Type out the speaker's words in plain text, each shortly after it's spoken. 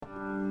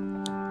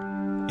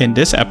In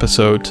this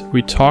episode,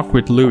 we talk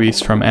with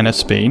Luis from NS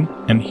Spain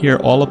and hear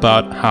all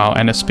about how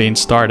NS Spain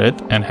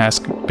started and has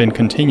been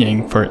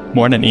continuing for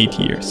more than 8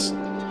 years.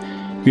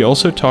 We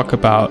also talk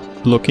about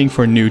looking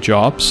for new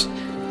jobs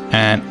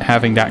and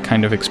having that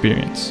kind of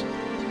experience.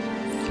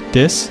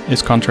 This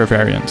is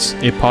Contravariance,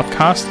 a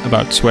podcast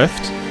about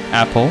Swift,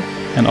 Apple,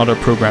 and other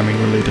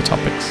programming-related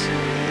topics.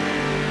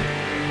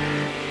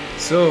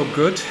 So,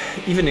 good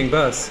evening,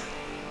 Buzz.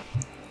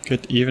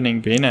 Good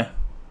evening, Bene.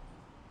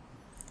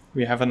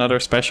 We have another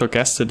special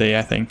guest today,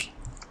 I think.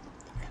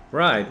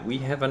 Right, we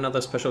have another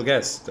special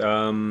guest.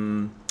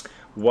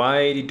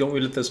 Why don't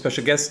we let the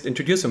special guest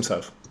introduce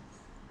himself?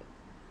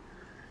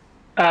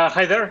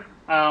 Hi there.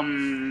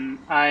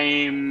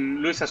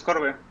 I'm Luis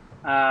Ascorbe.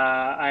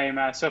 I'm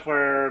a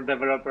software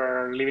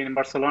developer living in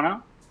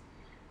Barcelona.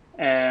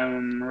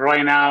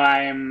 Right now,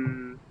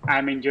 I'm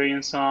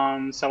enjoying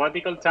some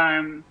sabbatical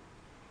time,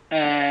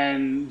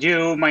 and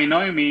you might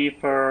know me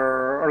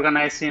for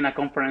organizing a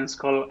conference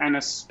called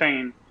NS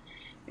Spain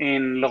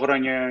in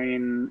Logroño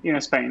in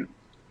Spain.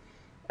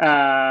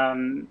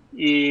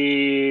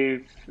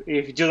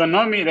 If you don't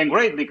know me, then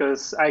great,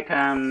 because I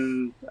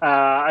can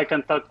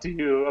talk to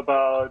you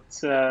about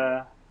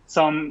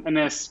some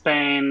NS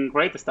Spain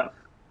great stuff.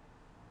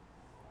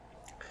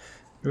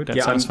 Ooh,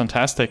 that sounds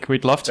fantastic.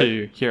 We'd love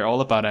to hear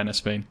all about NS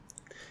Spain.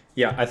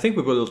 Yeah, I think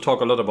we will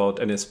talk a lot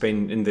about NS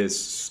Spain in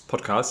this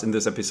podcast, in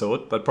this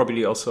episode, but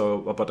probably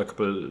also about a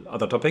couple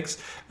other topics.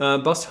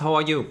 Boss, how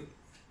are you?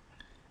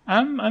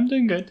 I'm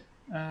doing good.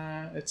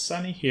 It's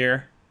sunny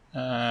here.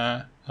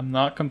 I'm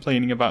not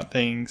complaining about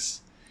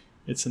things.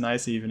 It's a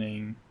nice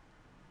evening,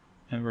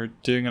 and we're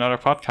doing another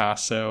podcast,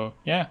 so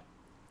yeah.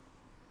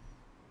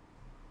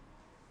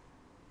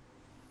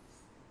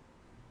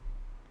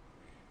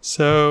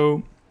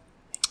 So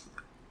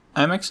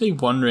I'm actually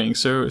wondering,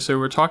 so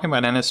we're talking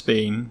about NS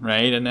Spain,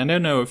 right? And I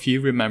don't know if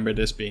you remember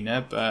this,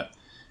 Bina, but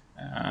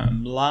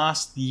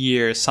last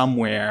year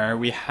somewhere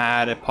we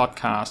had a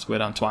podcast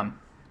with Antoine.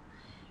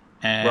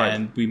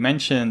 And we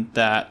mentioned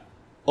that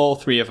all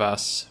three of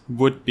us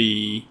would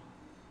be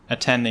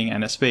attending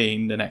NS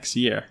Spain the next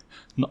year.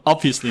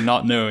 Obviously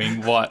not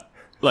knowing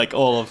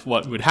all of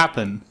what would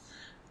happen.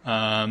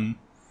 But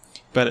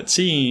it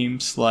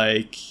seems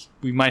like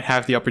we might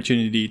have the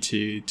opportunity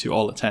to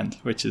all attend,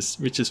 which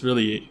is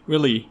really,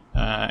 really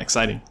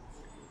exciting.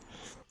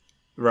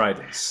 Right.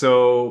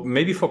 So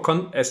maybe for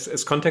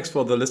as context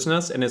for the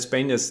listeners, NS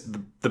Spain is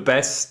the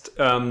best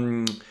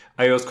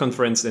iOS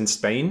conference in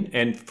Spain,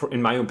 and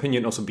in my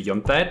opinion also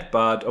beyond that.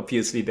 But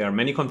obviously there are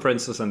many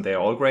conferences and they're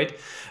all great.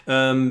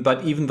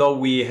 But even though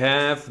we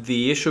have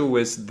the issue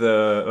with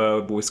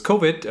with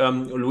COVID,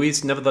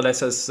 Luis nevertheless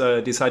has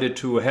decided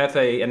to have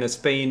a NS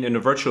Spain in a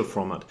virtual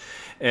format.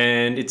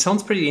 And it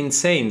sounds pretty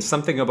insane,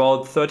 something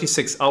about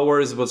 36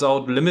 hours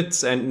without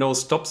limits and no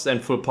stops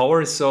and full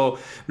power. So,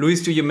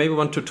 Luis, do you maybe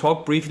want to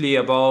talk briefly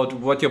about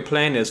what your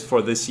plan is for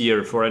this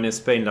year for NS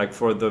Spain, like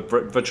for the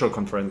virtual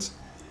conference?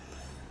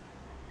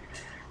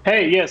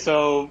 Hey, yeah,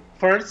 so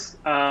first,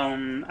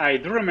 I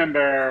do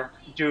remember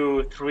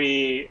you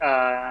three,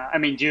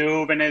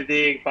 you,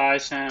 Benedict,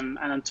 Bash, and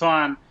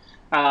Antoine,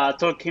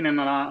 talking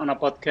on a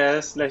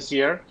podcast last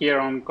year here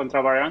on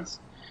Contravariance.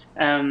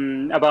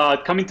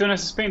 About coming to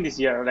NS Spain this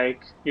year.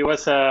 Like it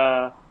was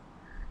a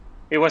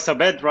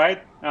bet,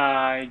 right?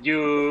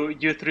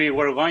 You three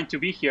were going to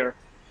be here.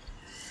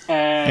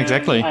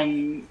 Exactly.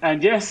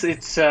 And yes,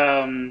 it's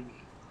a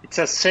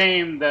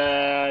shame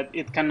that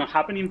it cannot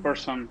happen in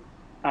person.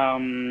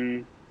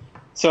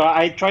 So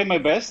I tried my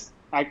best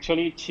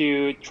actually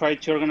to try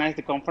to organize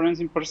the conference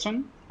in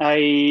person.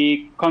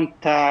 I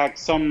contact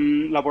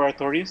some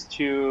laboratories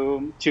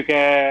to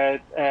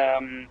get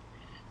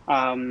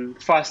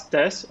fast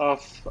tests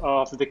of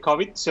the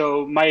COVID.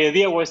 So my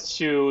idea was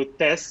to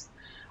test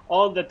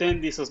all the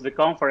attendees of the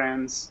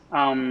conference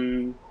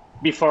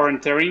before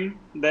entering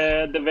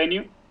the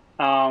venue,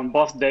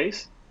 both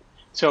days.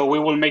 So we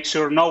will make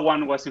sure no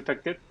one was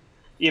infected,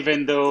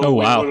 even though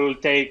we will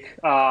take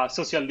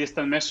social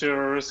distance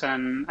measures,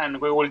 and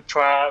we will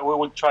try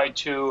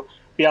to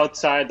be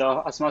outside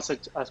as much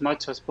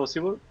as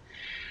possible.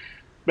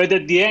 But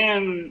at the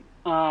end,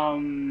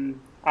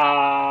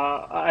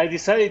 I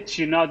decided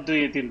to not do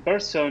it in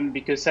person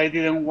because I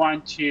didn't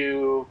want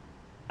to.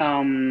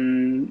 I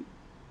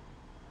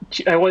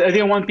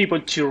didn't want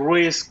people to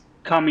risk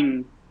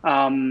coming,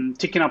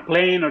 taking a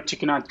plane or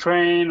taking a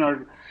train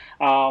or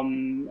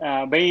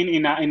being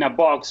in a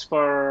box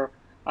for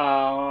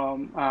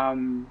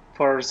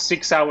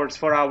 6 hours,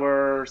 4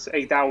 hours,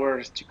 8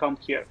 hours to come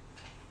here.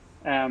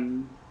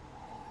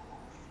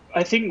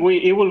 I think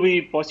it will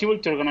be possible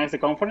to organize the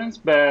conference,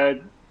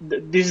 but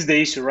this is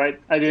the issue, right?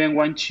 I didn't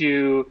want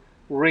to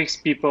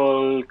risk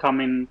people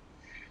coming.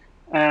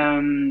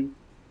 You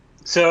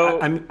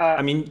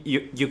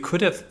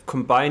could have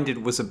combined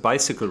it with a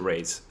bicycle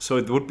race. So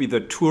it would be the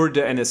Tour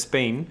de NS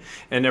Spain,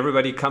 and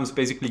everybody comes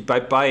basically by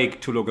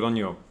bike to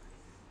Logroño.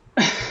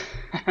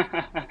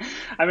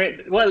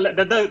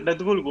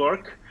 That will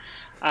work.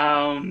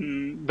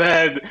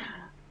 But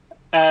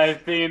I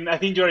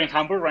think you're in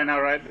Hamburg right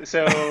now, right?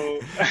 So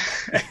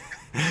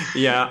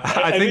Yeah,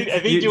 I think I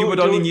think you would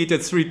only you need a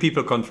 3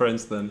 people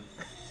conference then.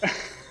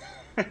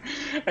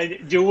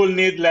 you will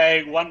need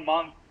like 1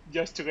 month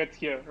just to get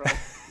here, right?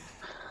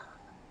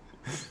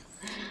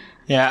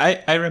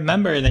 Yeah, I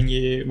remember then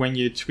when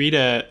you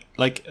tweeted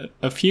like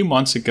a few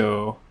months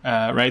ago,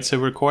 right? So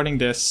recording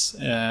this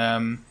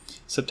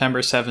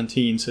September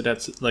 17th, so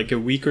that's like a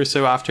week or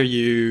so after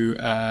you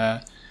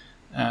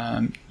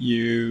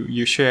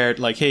shared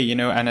like, hey,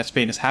 NS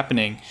Spain is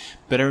happening.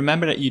 But I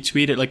remember that you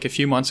tweeted like a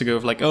few months ago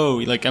of like, oh,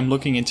 like I'm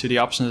looking into the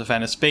options of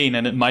NS Spain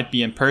and it might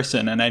be in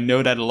person. And I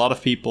know that a lot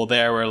of people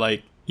there were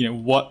like,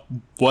 what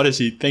is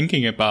he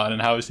thinking about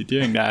and how is he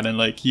doing that? And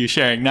like you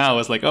sharing now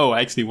is like, oh,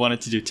 I actually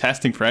wanted to do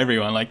testing for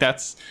everyone. Like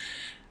that's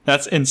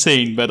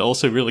insane, but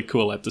also really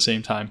cool at the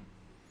same time.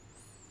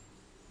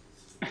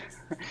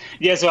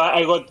 Yeah, so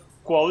I got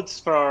quotes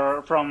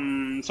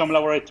from some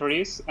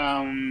laboratories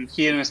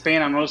here in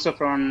Spain and also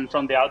from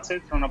the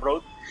outside, from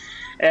abroad,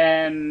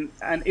 and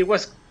it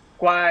was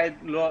quite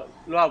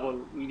loable.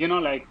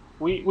 Like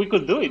we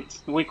could do it.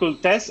 We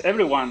could test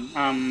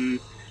everyone.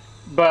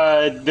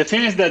 But the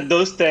thing is that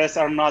those tests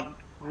are not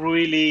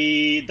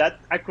really that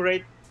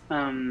accurate.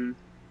 And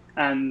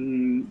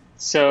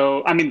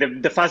so, I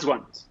mean, the fast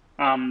ones,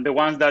 the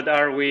ones that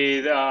are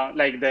with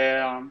like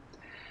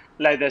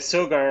the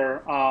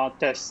sugar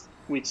test,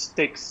 which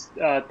take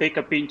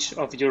a pinch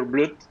of your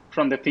blood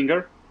from the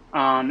finger.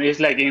 It's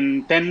like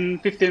in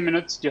 10-15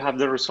 minutes you have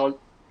the result.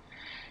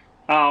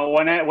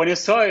 When I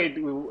saw it,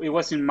 it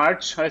was in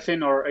March, I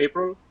think, or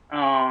April,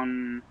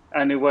 and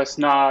it was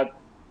not.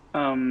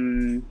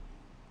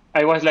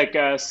 I was like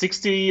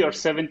 60 or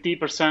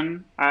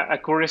 70%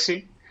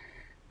 accuracy,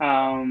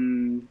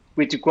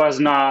 which was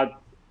not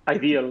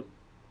ideal.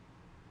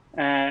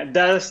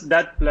 Does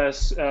that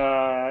plus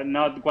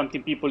not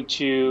wanting people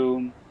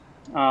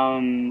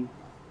um,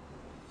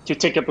 to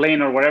take a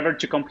plane or whatever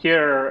to come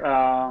here,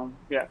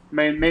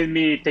 made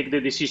me take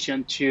the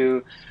decision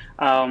to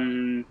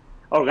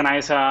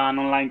organize an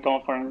online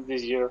conference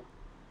this year.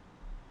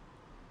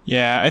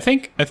 Yeah, I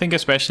think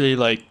especially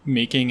like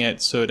making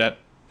it so that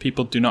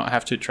people do not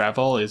have to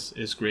travel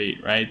is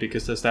great, right?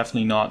 Because that's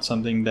definitely not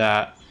something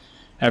that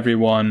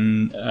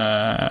everyone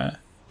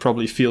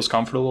probably feels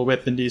comfortable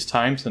with in these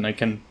times, and I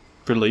can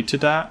relate to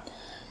that.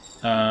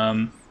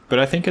 But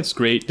I think it's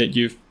great that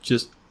you've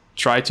just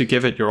tried to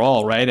give it your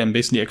all, right? And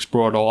basically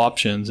explored all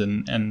options,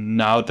 and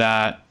now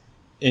that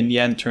in the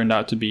end turned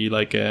out to be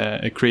like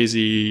a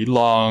crazy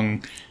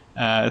long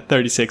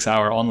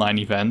 36-hour online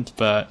event,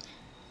 but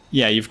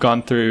yeah, you've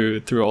gone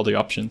through all the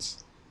options.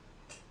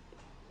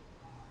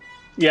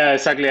 Yeah,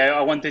 exactly.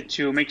 I wanted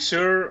to make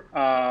sure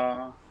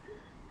that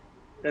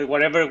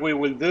whatever we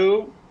will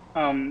do,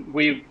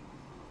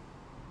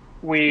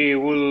 we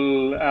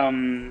will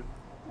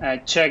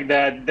check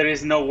that there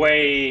is no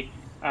way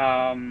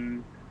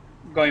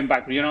going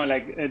back.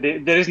 Like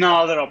there is no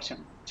other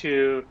option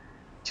to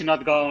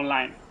not go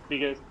online,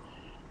 because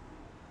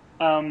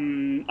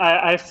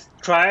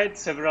I've tried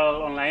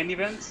several online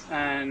events,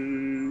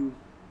 and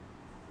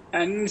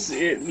let's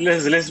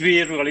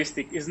be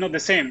realistic. It's not the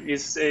same.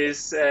 It's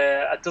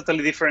a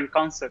totally different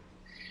concept.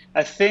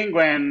 I think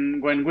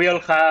when we all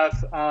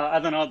have I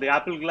don't know, the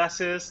Apple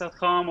glasses at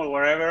home or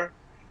wherever,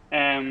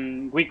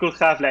 we could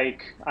have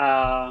like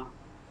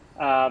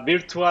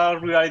virtual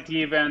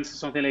reality events or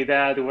something like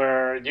that,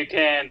 where you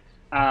can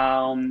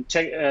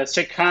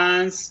shake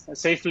hands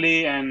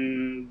safely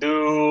and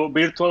do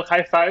virtual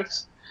high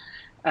fives.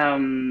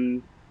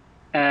 Um,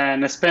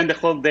 and spend the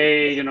whole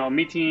day,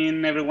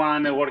 meeting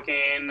everyone,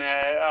 working,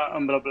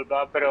 and blah blah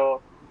blah.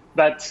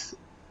 But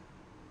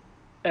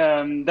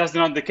that's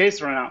not the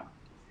case right now.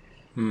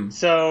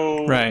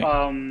 So Right.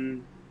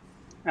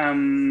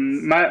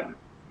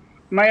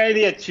 my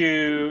idea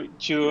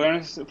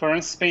for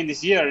Ernst Spain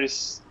this year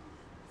is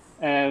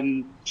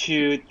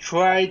to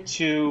try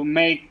to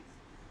make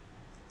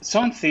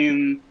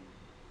something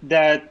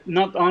that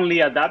not only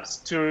adapts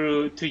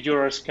to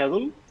your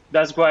schedule.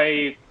 That's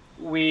why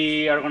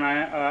we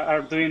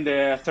are doing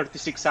the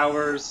 36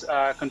 hours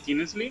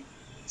continuously.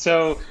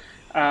 So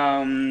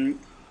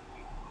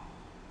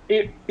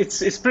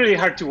it's pretty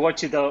hard to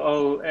watch it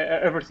all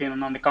everything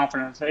on the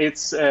conference.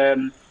 It's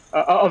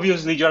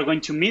obviously you are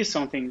going to miss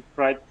something,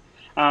 right?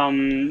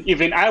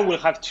 Even I will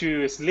have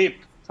to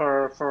sleep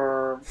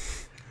for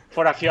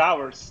a few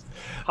hours,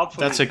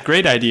 hopefully. That's a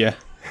great idea.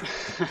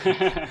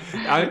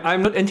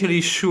 I'm not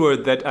entirely sure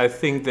that I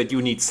think that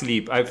you need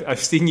sleep. I've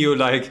seen you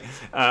like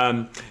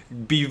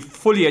be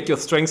fully at your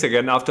strengths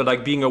again after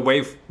like being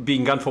away,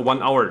 being gone for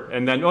 1 hour,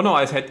 and then oh no,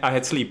 I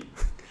had sleep.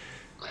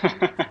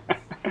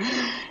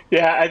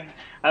 Yeah,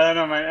 I don't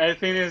know, man. I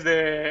think it's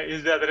the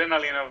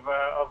adrenaline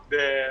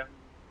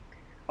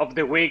of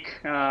the week.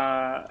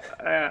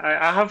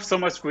 I have so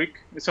much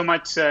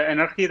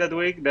energy that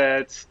week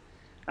that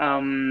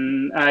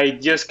I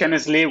just can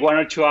sleep 1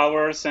 or 2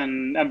 hours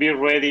and be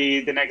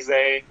ready the next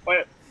day.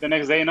 Well, the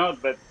next day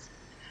not, but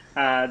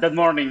that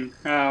morning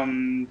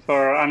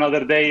for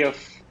another day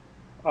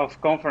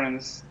of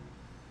conference.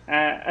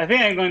 I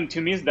think I'm going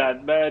to miss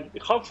that, but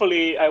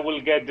hopefully I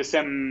will get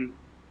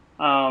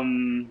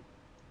um,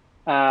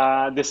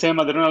 the same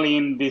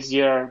adrenaline this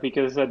year,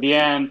 because at the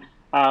end,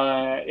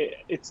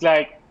 it's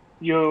like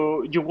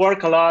you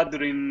work a lot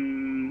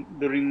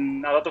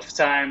during a lot of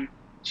time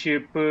to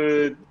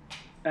put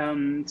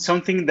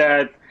something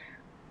that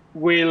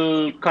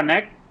will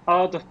connect a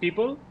lot of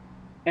people.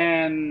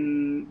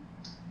 And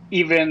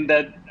even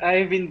that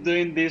I've been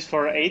doing this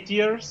for 8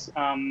 years,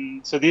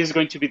 so this is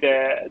going to be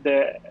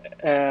the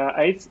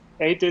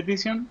eighth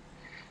edition.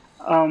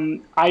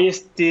 I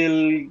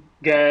still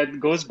get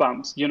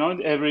goosebumps,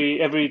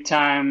 every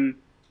time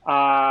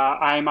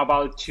I'm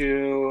about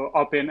to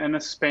open in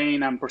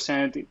Spain and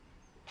present it.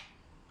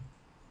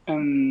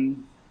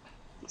 Um,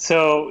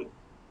 so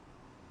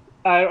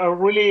I'm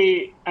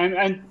really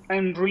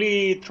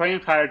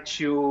trying hard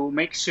to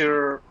make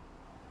sure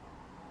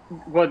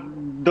what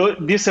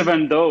this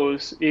event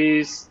does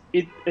is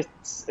it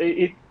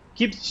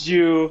keeps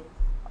you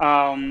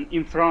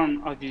in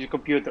front of your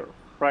computer,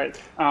 right?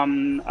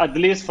 At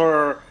least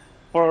for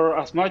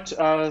as much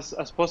as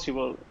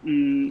possible,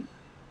 and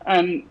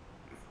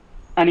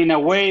and in a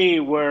way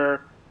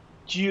where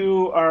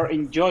you are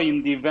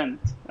enjoying the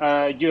event.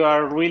 You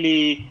are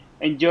really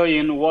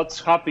enjoying what's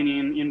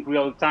happening in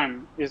real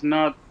time. It's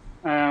not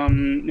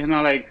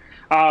like,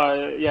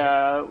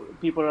 yeah,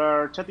 people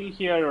are chatting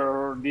here,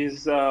 or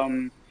this, I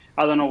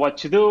don't know what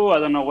to do, I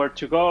don't know where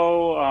to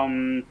go.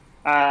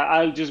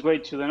 I'll just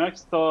wait to the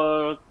next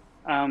talk.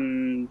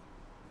 Um,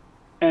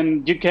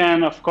 and you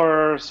can, of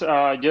course,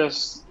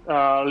 just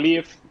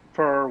leave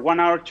for 1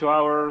 hour, 2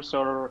 hours,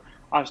 or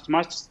as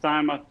much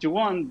time as you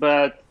want.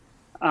 But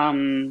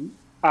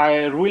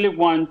I really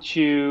want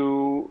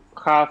to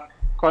have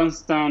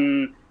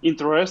constant,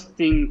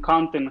 interesting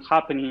content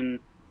happening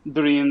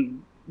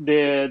during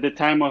the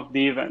time of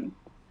the event.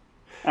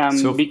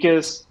 So,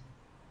 Because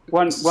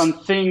one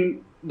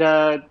thing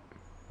that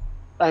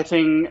I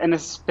think in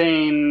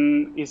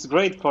Spain is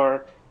great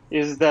for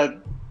is that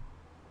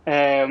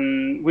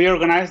we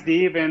organize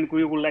the event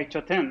we would like to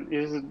attend.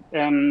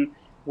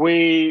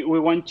 We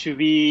want to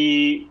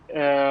be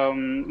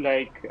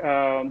like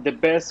the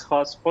best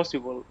host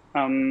possible,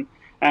 and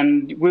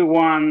we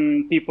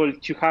want people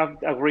to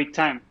have a great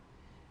time.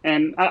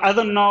 And I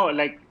don't know,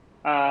 like,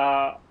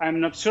 I'm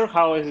not sure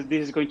how this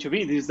is going to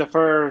be. This is the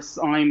first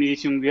online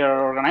edition we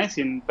are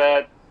organizing,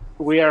 but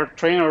we are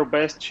trying our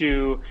best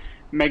to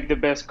make the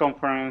best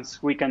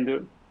conference we can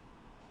do.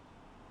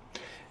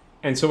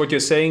 and so what you're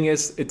saying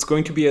is it's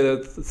going to be a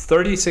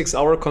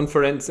 36-hour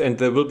conference, and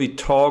there will be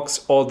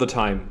talks all the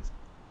time.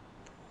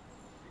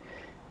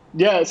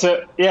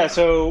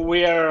 So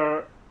we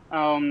are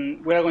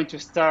going to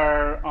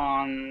start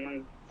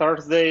on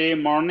Thursday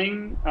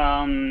morning,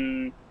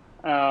 on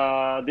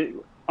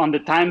the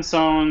time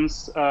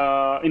zones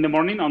in the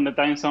morning, on the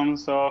time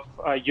zones of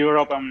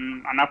Europe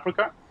and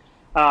Africa.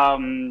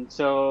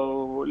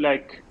 So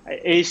like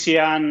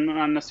Asia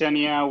and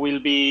Oceania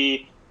will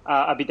be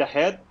a bit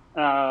ahead.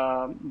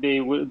 They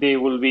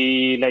will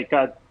be like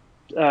at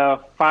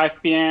 5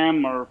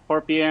 p.m. or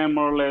 4 p.m.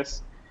 more or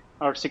less,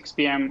 or 6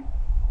 p.m.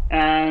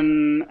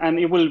 And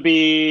it will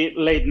be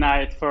late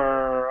night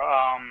for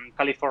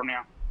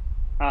California.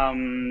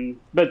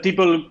 But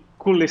people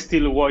could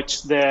still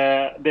watch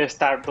the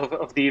start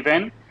of the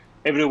event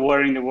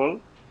everywhere in the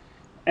world.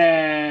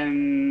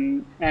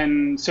 And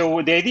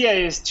so the idea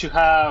is to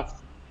have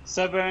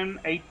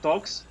 7, 8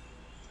 talks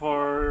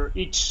for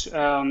each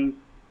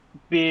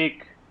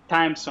big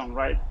time zone,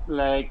 right?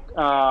 Like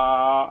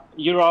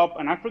Europe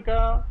and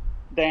Africa,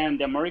 then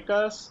the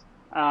Americas,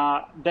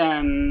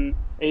 then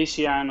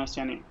Asia and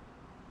Oceania.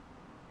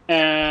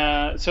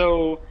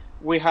 So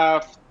we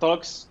have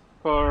talks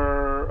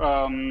for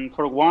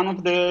one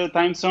of the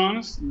time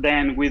zones.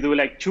 Then we do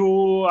like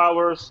 2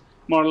 hours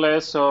more or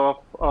less of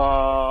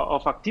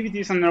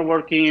activities and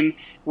networking,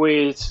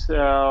 which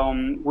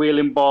will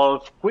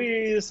involve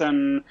quiz.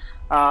 And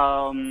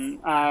I'm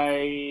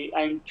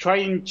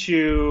trying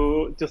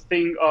to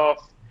think of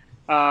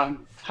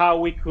how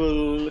we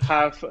could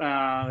have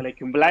like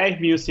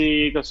live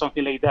music or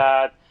something like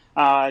that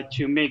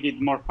to make it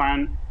more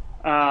fun.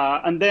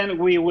 And then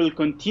we will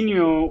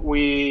continue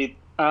with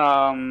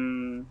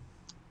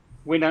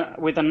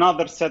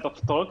another set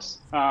of talks,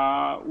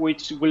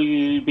 which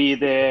will be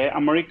the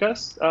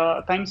Americas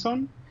time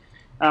zone.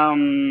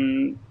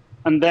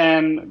 And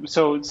then,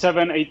 so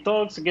 7, 8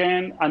 talks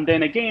again, and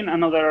then again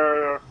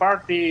another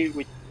party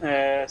with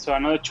so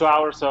another 2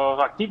 hours of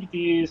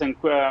activities and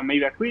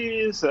maybe a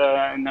quiz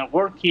and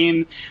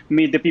networking,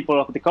 meet the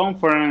people of the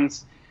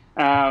conference.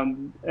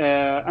 And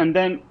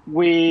then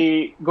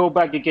we go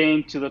back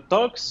again to the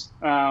talks,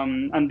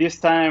 and this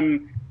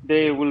time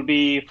they will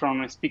be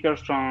from speakers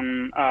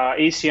from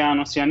Asia and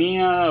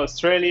Oceania,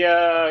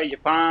 Australia,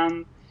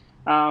 Japan,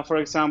 for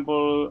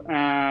example.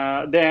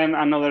 Then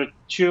another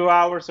 2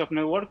 hours of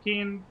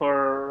networking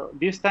for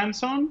this time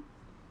zone.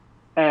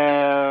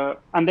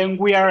 And then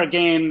we are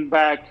again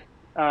back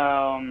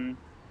on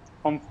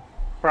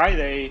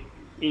Friday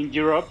in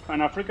Europe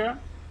and Africa.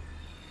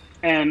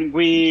 and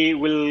we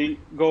will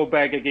go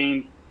back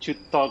again to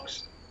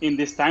talks in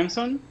this time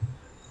zone.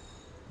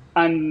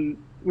 And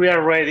we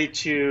are ready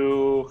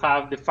to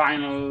have the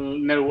final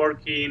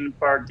networking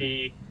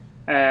party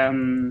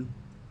and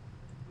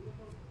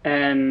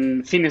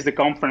finish the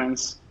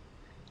conference.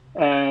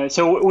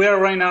 So we are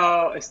right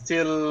now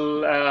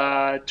still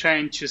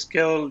trying to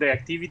scale the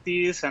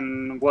activities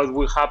and what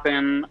will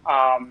happen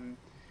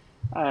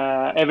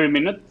every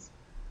minute.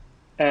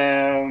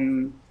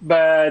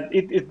 But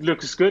it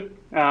looks good.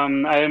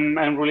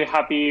 I'm really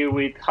happy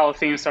with how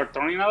things are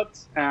turning out,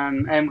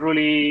 and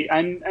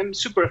I'm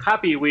super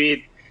happy with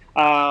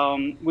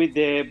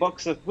the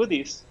box of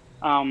goodies.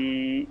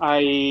 I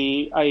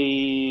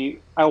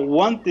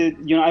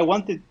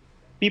wanted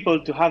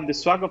people to have the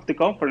swag of the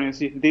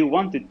conference if they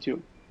wanted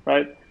to,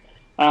 right?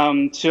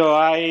 So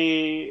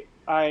I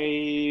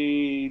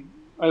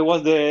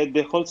was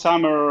the whole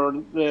summer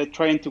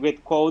trying to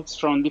get quotes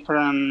from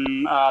different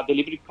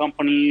delivery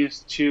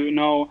companies to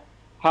know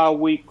how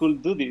we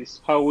could do this,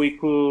 how we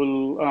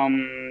could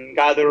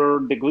gather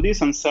the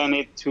goodies and send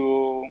it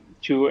to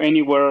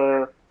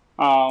anywhere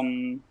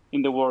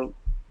in the world.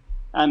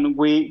 And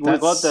we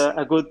got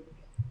a good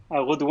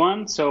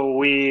one, so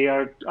we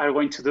are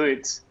going to do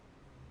it.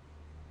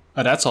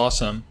 Oh, that's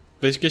awesome.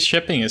 Because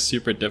shipping is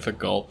super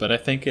difficult, but I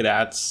think it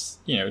adds,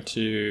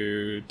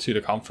 to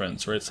the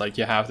conference where it's like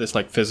you have this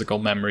like physical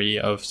memory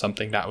of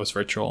something that was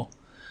virtual.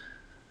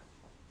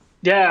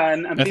 Yeah,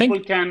 and people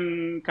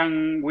can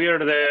wear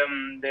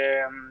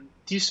the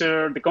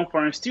t-shirt, the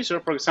conference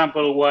t-shirt, for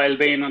example, while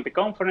being on the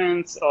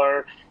conference,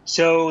 or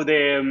show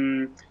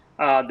the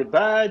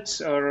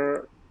badge,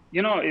 or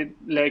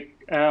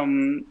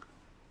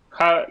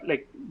how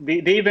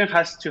the event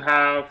has to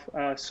have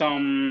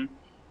some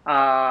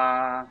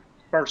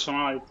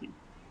personality.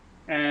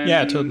 And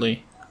yeah,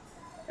 totally.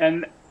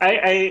 And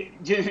I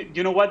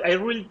you know what? I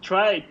really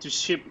tried to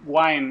ship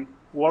wine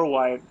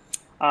worldwide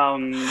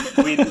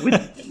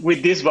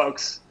with this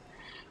box,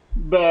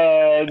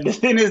 but the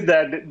thing is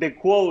that the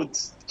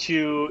quotes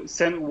to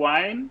send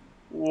wine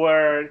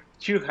were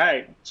too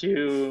high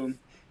to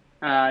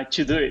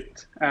do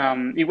it.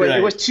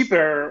 It was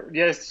cheaper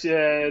just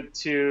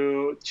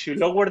to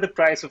lower the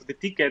price of the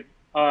ticket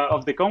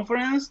of the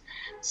conference,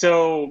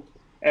 so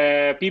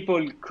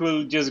people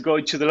could just go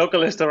to the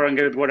local store and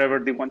get whatever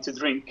they want to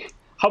drink.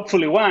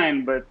 Hopefully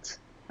wine, but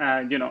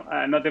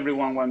not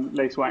everyone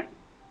likes wine.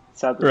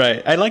 Sadly.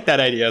 Right. I like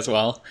that idea as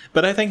well.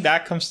 But I think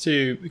that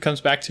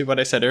comes back to what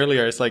I said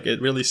earlier. It's like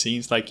it really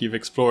seems like you've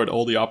explored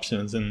all the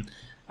options, and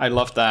I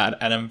love that.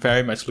 And I'm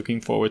very much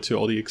looking forward to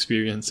all the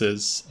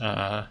experiences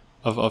of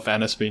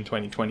NSP in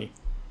 2020.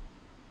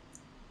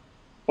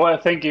 Well,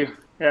 thank you.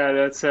 Yeah,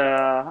 that's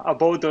a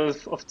vote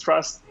of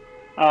trust.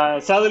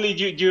 Sadly,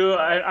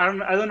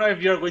 I don't know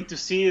if you're going to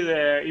see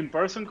the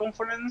in-person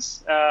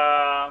conference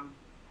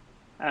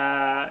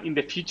in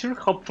the future.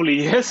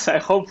 Hopefully, yes. I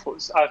hope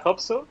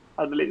so,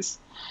 at least.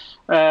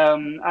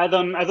 I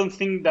don't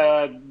think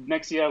that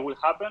next year will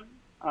happen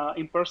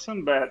in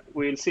person, but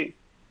we'll see.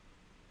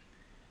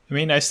 I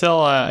mean,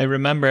 I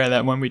remember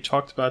that when we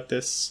talked about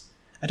this,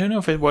 I don't know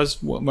if it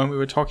was when we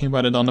were talking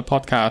about it on the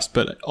podcast,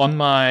 but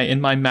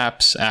in my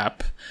Maps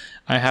app,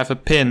 I have a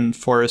pin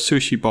for a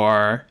sushi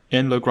bar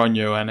in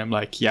Logroño, and I'm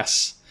like,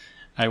 yes,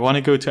 I want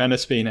to go to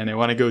NSP and I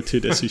want to go to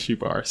the sushi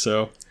bar.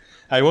 So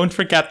I won't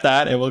forget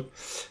that. It will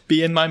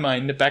be in my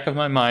mind, the back of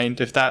my mind.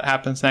 If that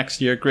happens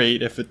next year,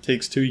 great. If it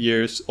takes 2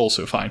 years,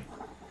 also fine.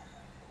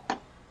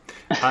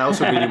 I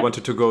also really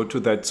wanted to go to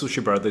that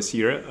sushi bar this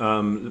year.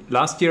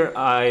 Last year,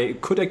 I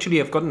could actually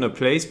have gotten a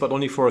place, but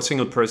only for a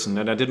single person.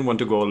 And I didn't want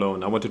to go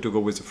alone. I wanted to go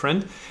with a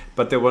friend,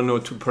 but there were no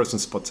 2-person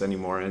spots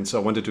anymore. And so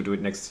I wanted to do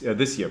it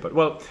this year. But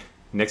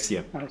next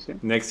year.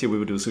 Next year we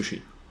will do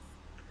sushi.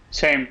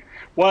 Same.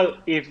 Well,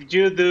 if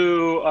you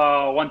do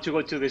want to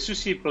go to the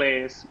sushi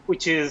place,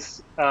 which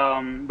is,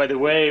 by the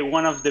way,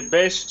 one of the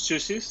best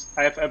sushis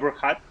I've ever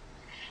had,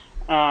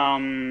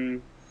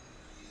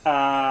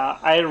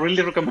 I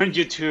really recommend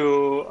you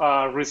to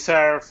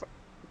reserve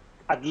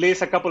at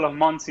least a couple of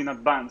months in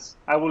advance.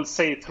 I will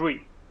say 3,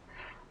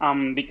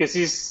 because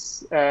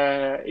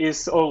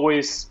it's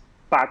always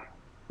packed.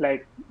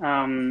 Like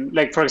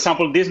for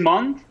example, this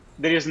month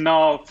there is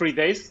no free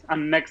days,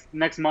 and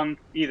next month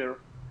either.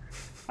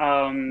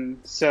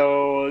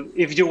 So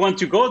if you want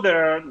to go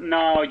there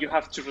now, you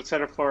have to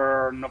reserve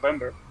for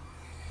November.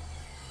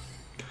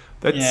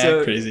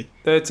 That's crazy.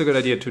 That's a good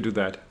idea to do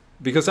that.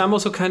 Because I'm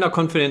also kind of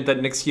confident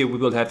that next year we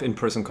will have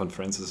in-person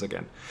conferences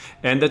again.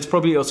 And that's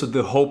probably also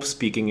the hope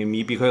speaking in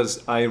me,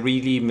 because I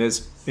really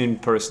miss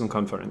in-person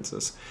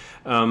conferences.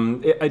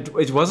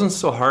 It wasn't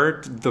so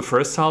hard the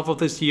first half of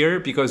this year,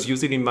 because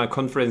usually my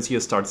conference year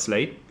starts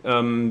late.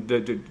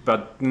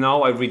 But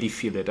now I really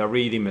feel it. I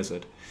really miss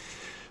it.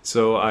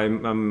 So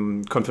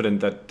I'm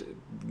confident that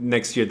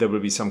next year there will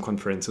be some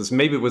conferences,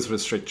 maybe with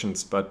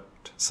restrictions, but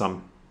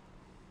some.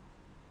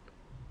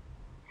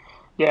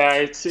 Yeah,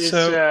 it's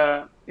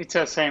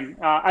the same.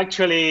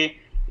 Actually,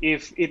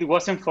 if it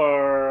wasn't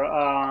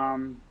for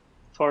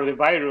the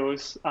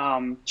virus,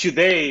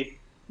 today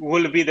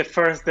will be the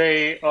first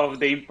day of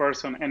the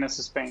in-person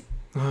NS Spain.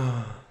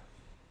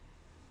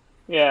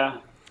 Yeah.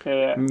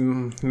 Yeah.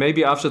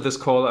 Maybe after this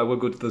call, I will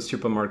go to the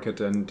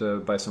supermarket and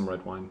buy some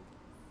red wine.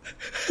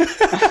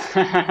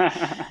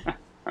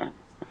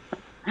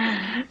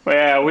 Well,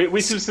 yeah,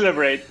 we should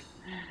celebrate.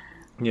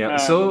 Yeah.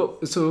 So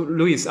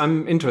Luis,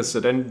 I'm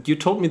interested, and you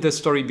told me this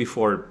story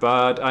before,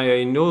 but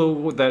I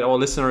know that our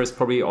listeners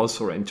probably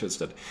also are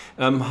interested.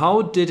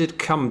 How did it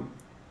come,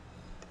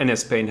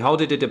 NS Paint? How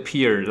did it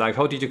appear? Like,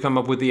 how did you come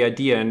up with the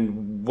idea,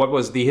 and what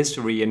was the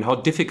history, and how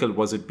difficult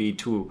was it be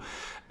to,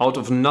 out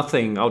of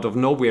nothing, out of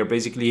nowhere,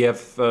 basically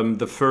have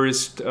the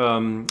first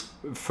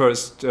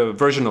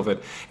version of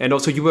it? And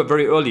also, you were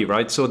very early,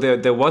 right? So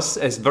there was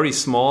a very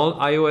small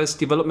iOS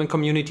development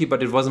community,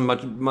 but it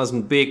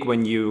wasn't big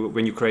when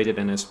you created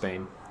NS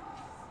Paint.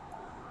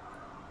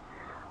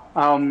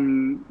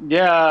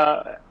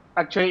 Yeah,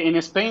 actually,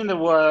 in Spain there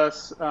were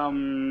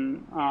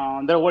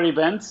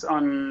events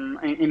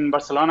in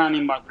Barcelona and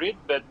in Madrid,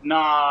 but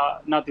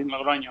not in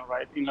Logroño,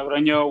 right? In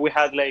Logroño we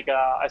had like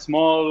a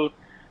small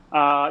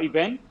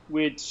event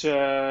which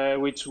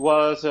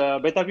was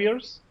Beta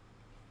Beers,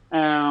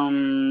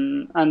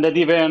 and that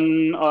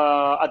event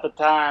at the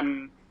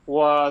time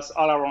was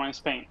all around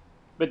Spain,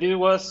 but it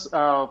was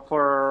not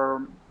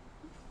for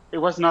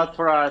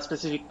a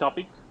specific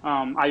topic,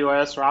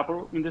 iOS or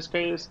Apple in this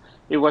case.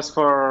 It was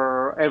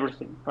for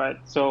everything, right?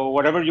 So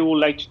whatever you would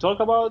like to talk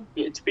about,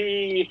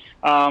 PHP,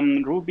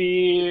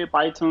 Ruby,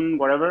 Python,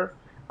 whatever,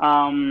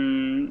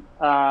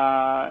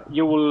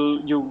 you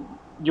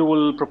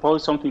will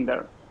propose something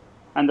there,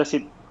 and that's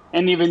it.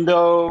 And even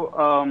though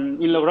in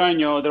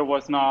Logroño there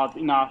was not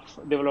enough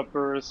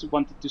developers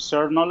wanted to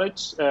share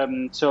knowledge,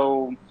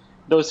 so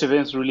those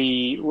events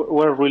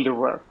were really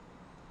rare.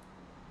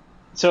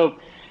 So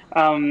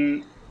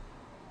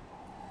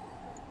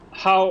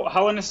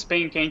how NS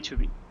Spain came to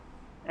be?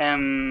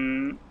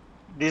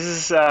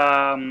 This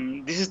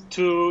is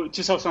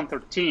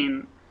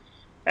 2013,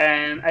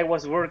 and I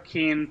was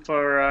working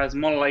for a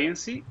small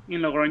agency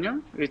in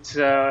Logroño.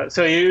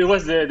 So it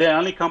was the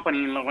only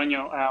company in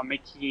Logroño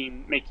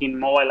making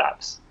mobile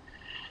apps,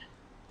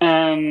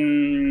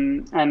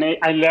 and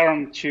I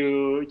learned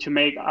to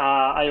make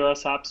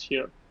iOS apps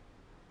here.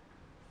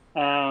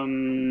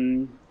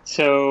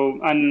 So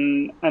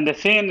and the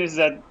thing is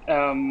that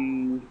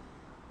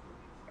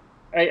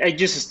I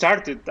just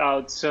started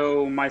out,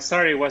 so my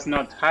salary was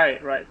not high,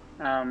 right?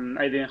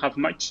 I didn't have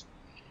much,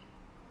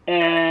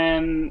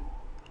 and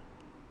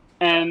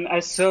I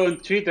saw on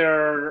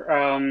Twitter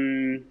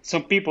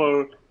some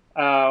people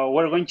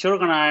were going to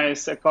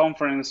organize a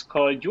conference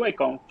called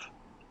UIConf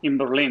in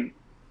Berlin,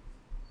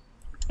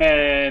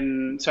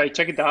 and so I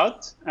checked it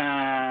out,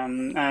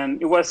 and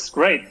it was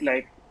great.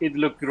 Like, it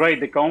looked great,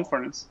 the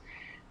conference.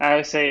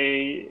 I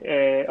say,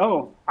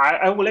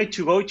 I would like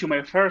to go to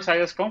my first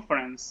iOS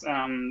conference,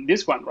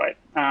 this one, right,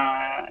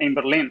 in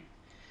Berlin.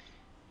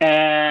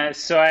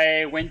 So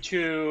I went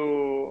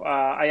to,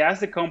 I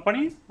asked the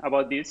company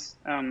about this,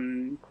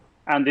 and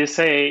they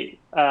say,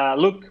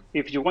 look,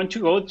 if you want to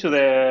go to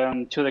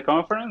the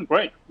conference,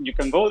 great, you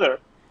can go there,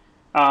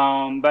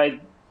 but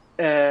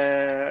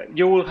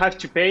you will have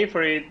to pay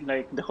for it,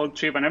 like the whole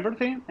trip and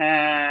everything.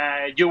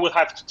 You will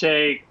have to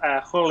take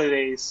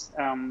holidays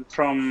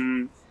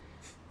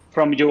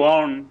from your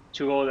own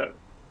to go there.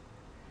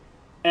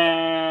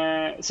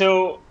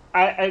 So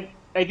I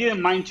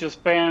didn't mind to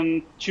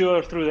spend 2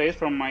 or 3 days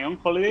from my own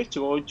holidays to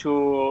go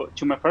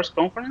to my first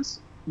conference.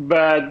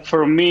 But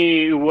for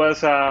me, it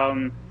was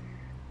a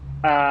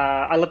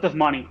lot of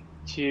money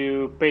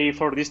to pay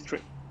for this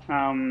trip.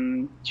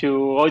 To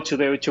go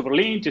to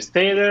Berlin, to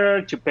stay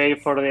there, to pay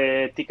for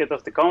the ticket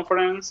of the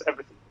conference,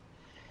 everything.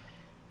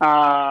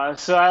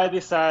 So I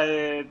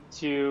decided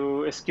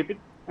to skip it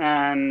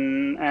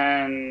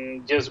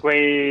and just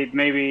wait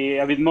maybe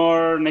a bit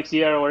more next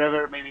year or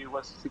whatever. Maybe it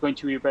was going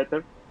to be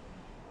better.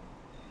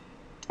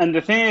 And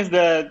the thing is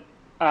that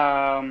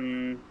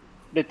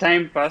the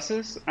time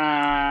passes,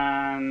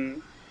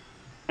 and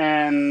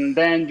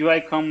then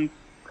UIConf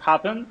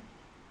happened,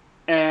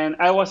 and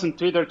I was on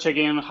Twitter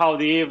checking how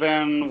the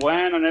event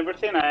went and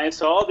everything. And I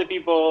saw all the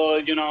people,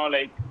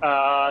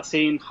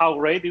 saying how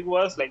great it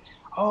was. Like,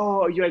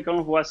 oh,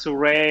 UIConf was so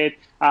great.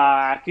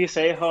 Chris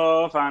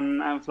Ehoff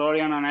and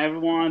Florian and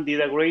everyone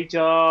did a great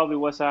job. It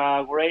was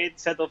a great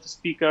set of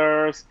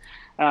speakers.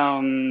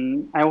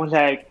 I was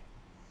like,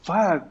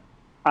 fuck.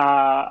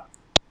 I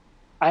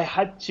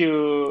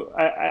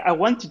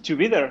wanted to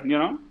be there,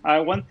 I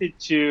wanted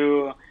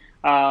to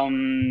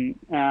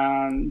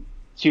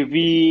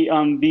be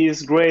on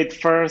this great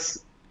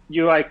first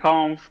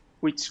UIConf,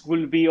 which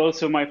will be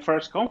also my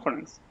first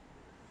conference.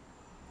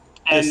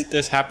 And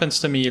this happens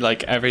to me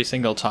like every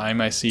single time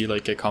I see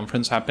like a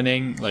conference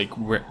happening, like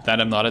that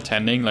I'm not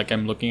attending. Like,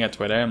 I'm looking at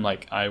Twitter, I'm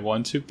like, I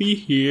want to be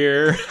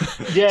here.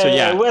 Yeah, so,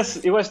 yeah.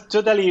 It was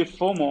totally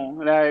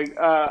FOMO. Like,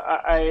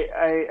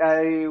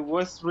 I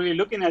was really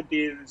looking at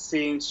this,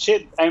 saying,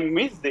 shit, I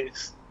missed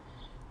this.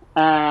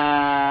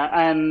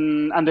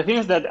 And the thing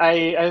is that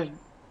I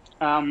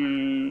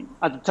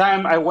at the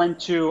time I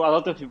went to a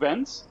lot of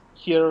events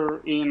here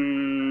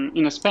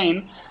in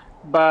Spain,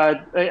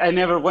 but I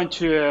never went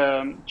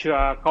to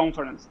a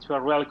conference, to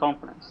a real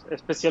conference,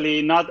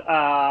 especially not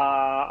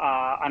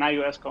an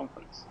iOS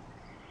conference.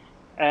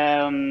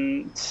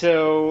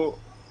 So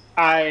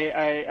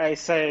I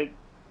said,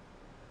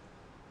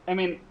 I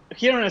mean,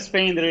 here in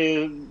Spain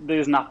there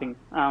is nothing.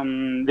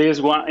 There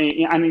is one,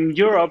 and in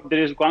Europe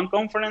there is one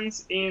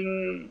conference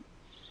in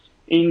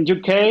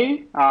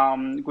UK,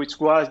 which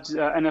was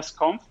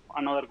NSConf,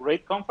 another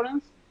great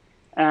conference,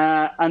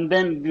 and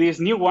then this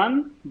new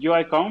one,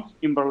 UIConf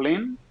in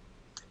Berlin.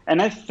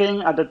 And I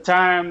think at the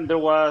time there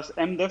was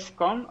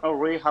MDevCon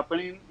already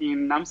happening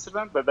in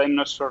Amsterdam, but I'm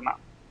not sure now.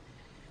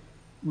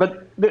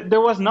 But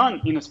there was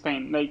none in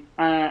Spain,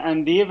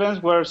 and the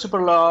events were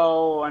super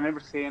low and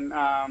everything.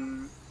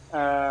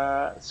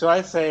 So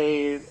I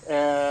say,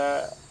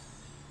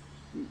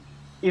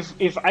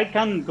 if I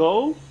can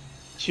go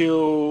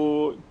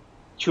to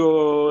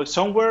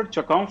somewhere, to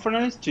a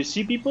conference, to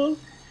see people,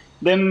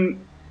 then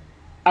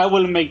I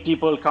will make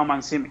people come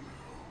and see me.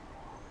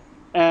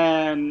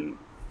 And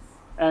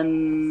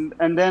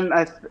then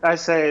I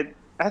said,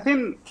 I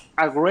think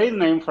a great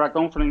name for a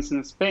conference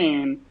in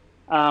Spain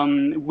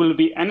will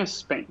be NS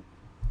Spain.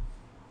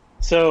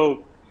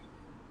 So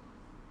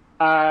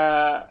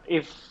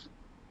if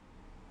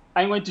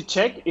I'm going to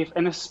check if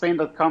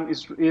nsspain.com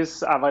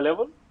is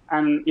available,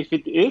 and if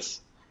it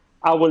is,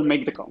 I will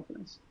make the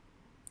conference.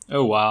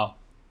 Oh, wow.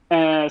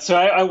 So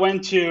I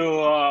went to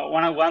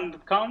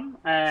 101.com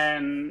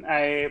and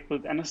I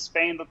put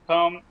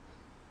nsspain.com,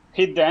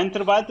 hit the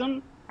enter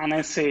button, and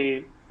I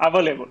say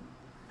available.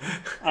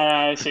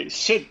 I say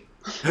shit.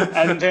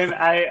 And then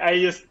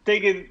I just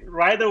take it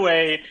right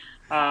away.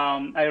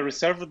 I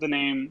reserved the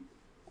name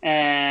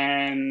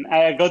and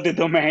I got the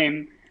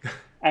domain.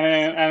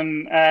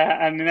 And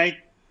then I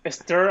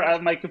stare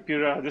at my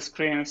computer at the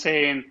screen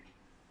saying,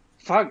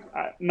 fuck,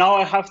 now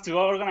I have to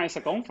organize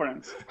a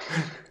conference.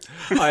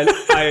 I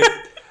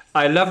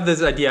love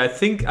this idea. I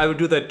think I will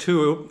do that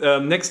too.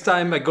 Next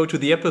time I go to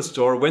the Apple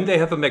Store, when they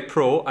have a Mac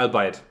Pro, I'll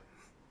buy it.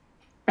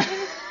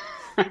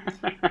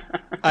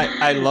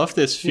 I love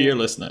this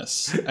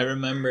fearlessness. I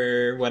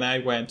remember when I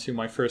went to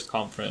my first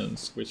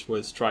conference, which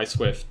was Try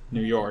Swift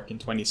New York in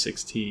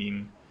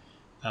 2016.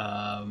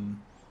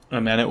 And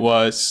then it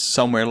was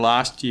somewhere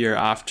last year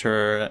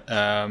after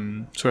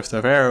Swift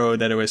Avero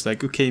that it was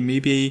like, okay,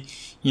 maybe,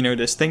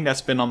 this thing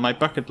that's been on my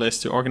bucket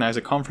list to organize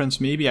a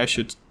conference, maybe I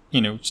should,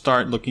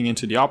 start looking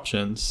into the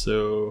options.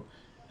 So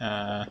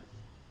that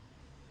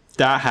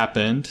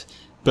happened.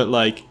 But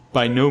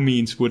by no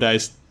means would I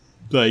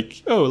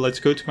oh, let's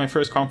go to my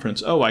first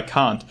conference. Oh, I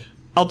can't.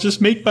 I'll just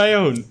make my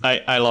own.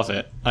 I love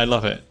it. I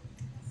love it.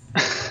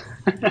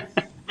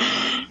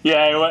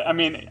 Yeah, I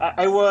mean,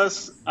 I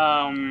was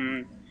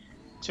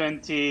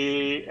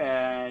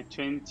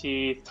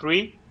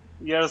 23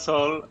 years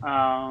old. So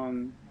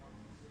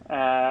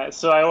I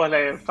was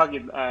like, fuck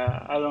it.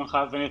 I don't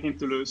have anything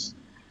to lose.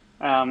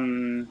 I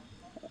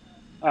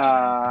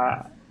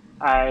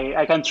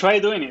can try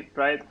doing it,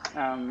 right?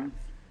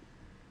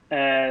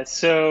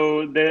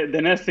 So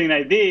the next thing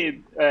I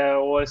did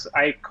was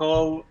I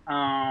called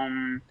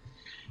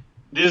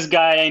this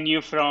guy I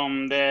knew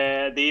from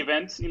the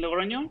events in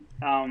Logroño.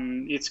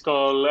 It's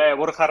called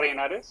Borja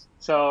Reinares.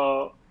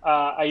 So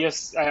I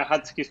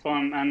had his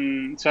phone,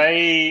 and so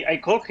I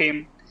called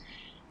him.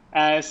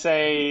 I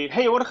say,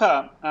 hey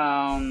Borja,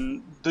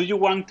 do you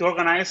want to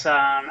organize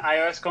an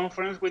iOS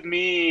conference with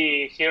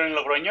me here in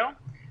Logroño?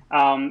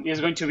 It's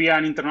going to be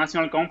an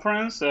international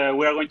conference. We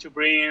are going to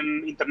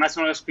bring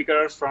international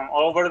speakers from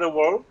all over the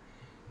world,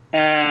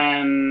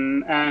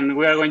 and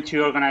we are going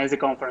to organize the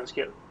conference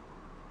here.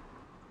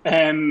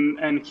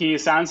 And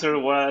his answer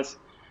was,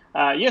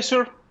 yeah,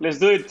 sure, let's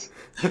do it.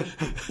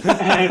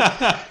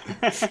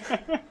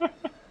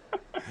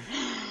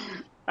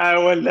 I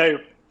was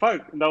like,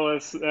 fuck, that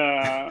was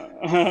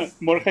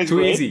more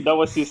too easy. That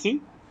was easy.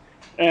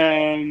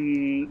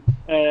 And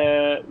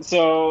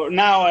so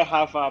now I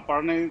have a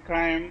partner in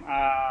crime.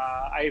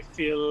 I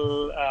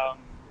feel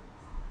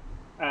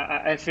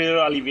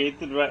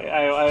alleviated. Right?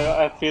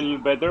 I feel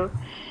better.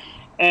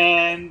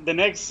 And the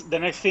next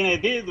thing I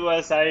did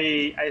was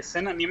I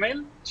sent an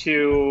email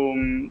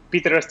to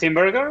Peter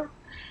Steinberger,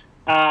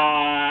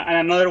 and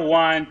another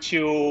one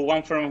to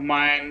one friend of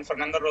mine,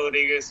 Fernando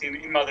Rodriguez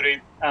in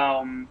Madrid.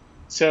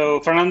 So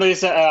Fernando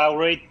is a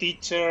great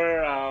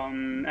teacher,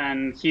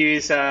 and he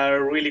is a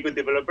really good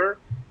developer,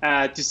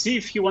 to see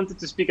if he wanted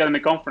to speak at my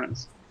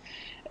conference.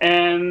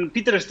 And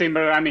Peter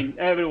Steinberger, I mean,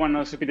 everyone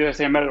knows Peter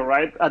Steinberger,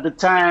 right? At the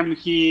time,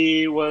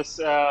 he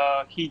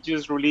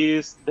just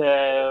released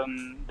the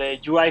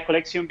UI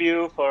collection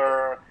view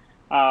for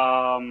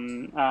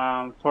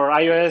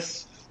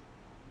iOS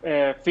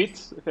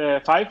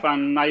 5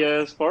 and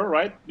iOS 4,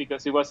 right?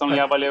 Because it was only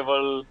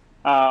available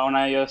on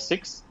iOS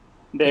 6.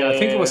 I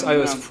think it was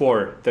iOS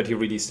 4 that he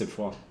released it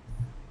for.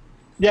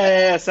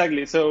 Yeah,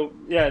 exactly. So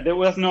there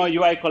was no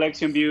UI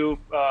collection view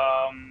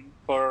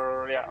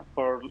for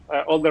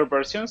older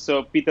versions.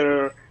 So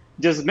Peter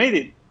just made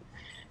it,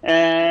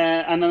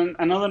 and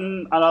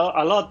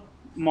a lot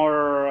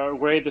more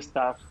great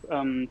stuff.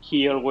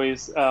 He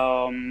always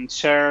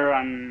share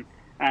and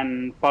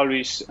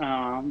publish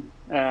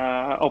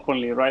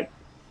openly, right?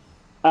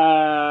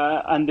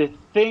 And the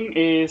thing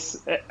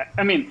is,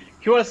 I mean,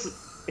 he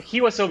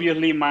was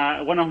obviously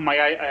one of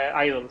my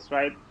idols,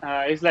 right?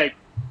 It's like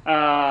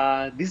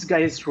this guy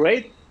is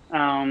great.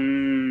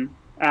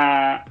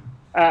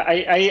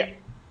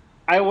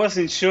 I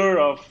wasn't sure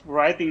of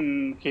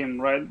writing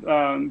him, right?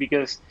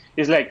 Because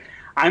it's like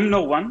I'm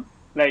no one.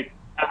 Like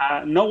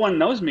no one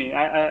knows me.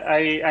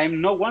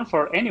 I'm no one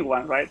for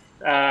anyone, right?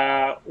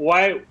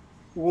 Why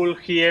would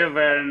he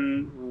ever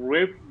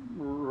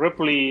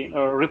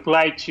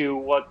reply to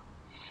what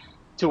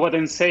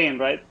I'm saying,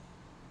 right?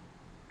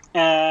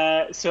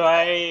 So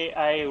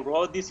I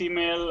wrote this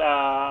email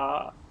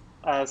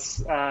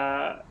as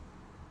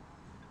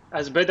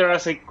better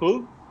as I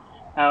could.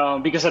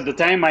 Because at the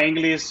time my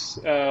English,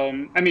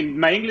 I mean,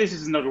 my English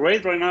is not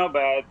great right now,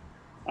 but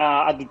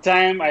at the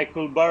time I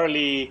could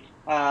barely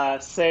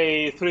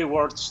say 3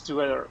 words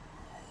together.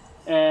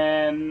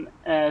 And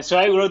so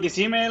I wrote this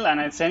email and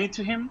I sent it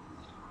to him,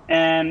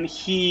 and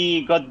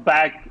he got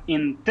back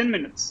in 10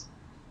 minutes.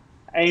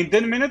 In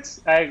 10 minutes,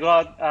 I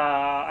got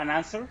an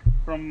answer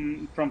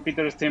from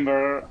Peter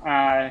Steenberg.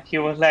 He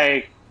was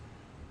like,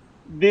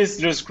 "This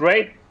looks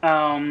great,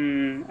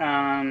 and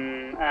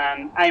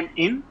I'm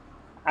in.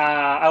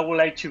 I would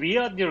like to be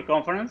at your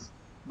conference,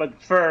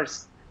 but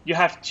first you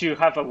have to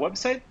have a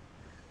website,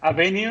 a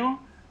venue,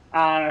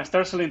 and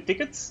start selling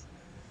tickets,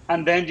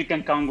 and then you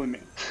can come with me."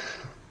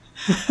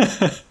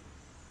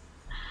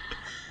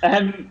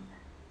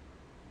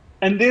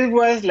 And this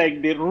was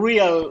like the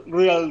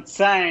real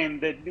sign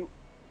that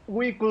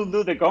we could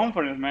do the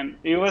conference, man.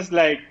 It was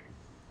like,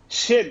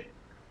 shit,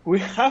 we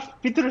have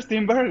Peter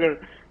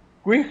Steenberger.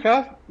 We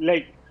have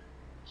like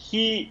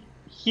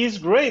he's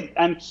great,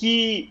 and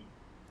he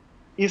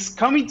is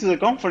coming to the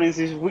conference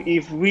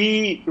if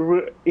we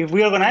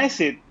organize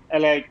it.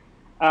 Like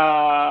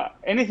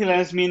anything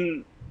else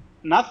mean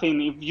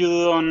nothing if you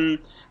don't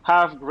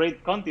have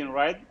great content,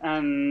 right?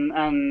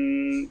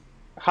 And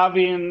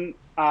having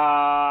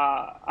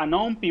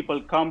unknown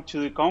people come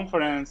to the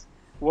conference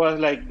was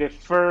like the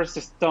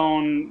first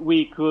stone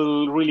we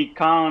could really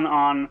count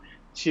on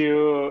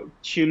to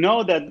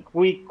know that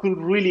we could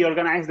really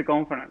organize the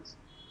conference.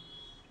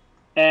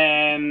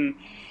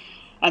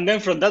 And then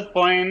from that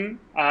point,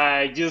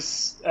 I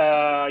just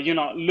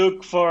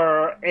look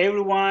for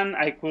everyone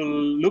I could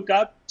look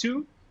up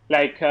to,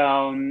 like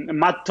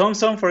Matt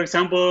Thompson, for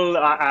example,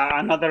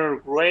 another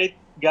great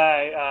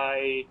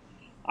guy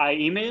I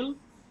emailed.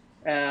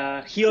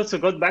 He also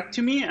got back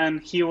to me,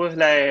 and he was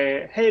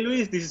like, "Hey,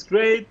 Luis, this is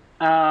great,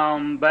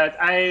 but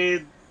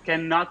I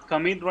cannot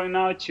commit right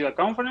now to a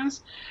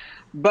conference.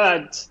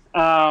 But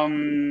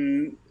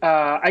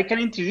I can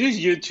introduce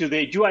you to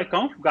the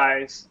UIConf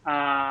guys,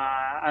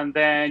 and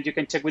then you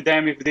can check with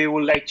them if they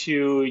would like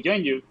to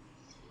join you."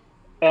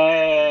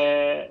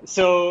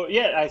 So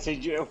yeah, I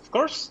said, of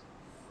course.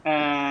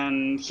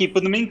 And he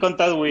put me in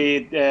contact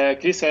with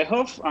Chris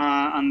Ehoff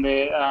and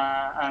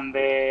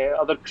the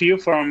other crew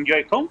from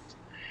UIConf.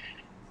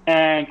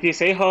 And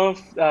Chris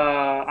Ehoff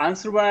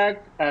answered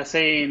back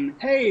saying,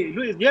 "Hey,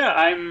 Luis, yeah,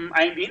 I'm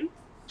in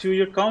to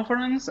your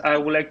conference. I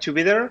would like to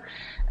be there,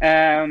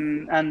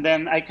 and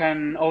then I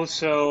can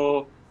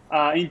also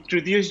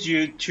introduce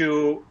you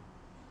to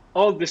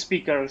all the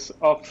speakers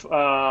of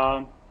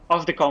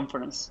the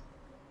conference."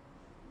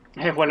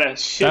 Well,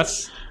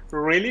 shit,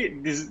 really?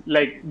 This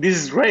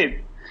is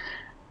great.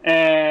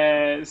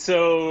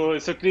 So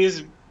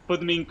Chris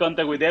put me in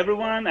contact with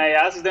everyone. I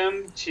asked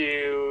them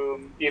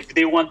if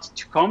they wanted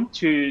to come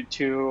to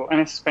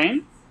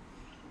Spain.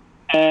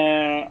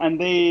 And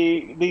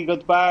they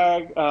got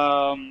back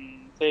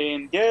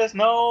saying yes,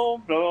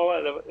 no,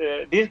 no.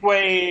 This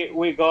way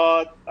we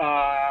got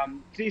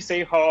Chris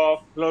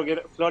Ehoff,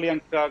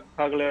 Florian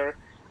Kagler,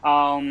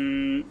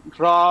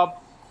 Rob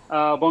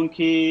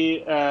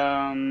Bonke,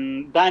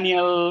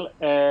 Daniel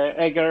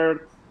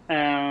Eggert,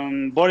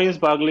 Boris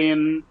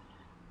Baglin.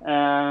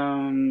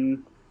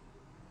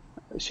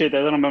 Shit,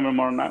 I don't remember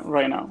more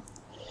right now.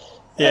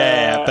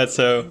 Yeah, but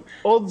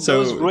all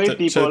those great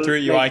people, so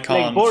through like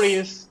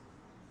Boris.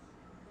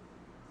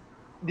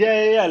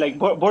 Yeah. Like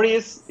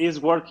Boris is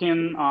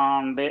working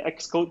on the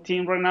Xcode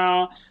team right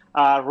now.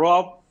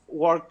 Rob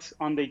worked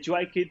on the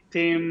UIKit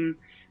team.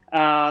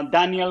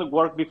 Daniel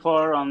worked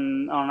before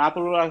on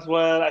Apple as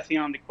well. I think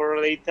on the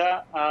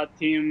Correlata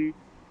team.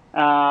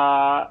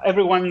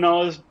 Everyone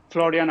knows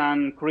Florian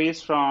and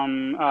Chris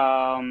from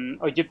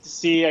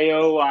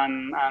Egyptc.io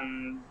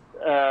and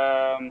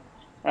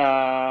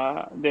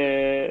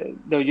the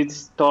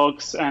Egyptc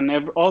talks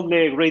and all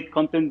the great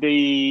content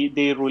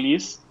they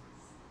release.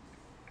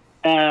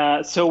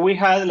 So we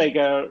had like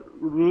a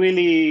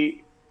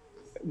really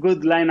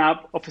good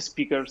lineup of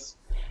speakers,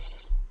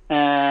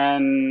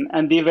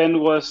 and the event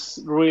was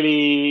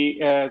really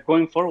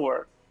going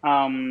forward.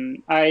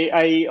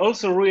 I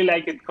also really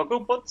liked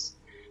CocoaPods,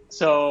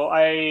 so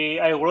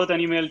I wrote an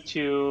email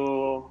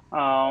to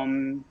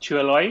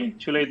Eloy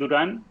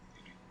Duran,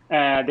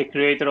 the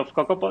creator of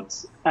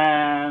CocoaPods,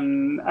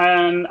 and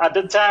at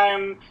the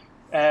time,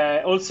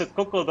 also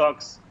Cocoa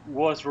Dogs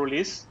was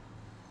released.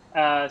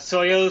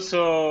 So I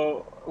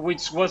also,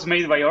 which was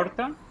made by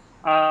Horta.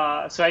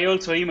 So I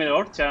also emailed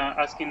Horta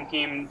asking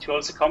him to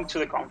also come to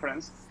the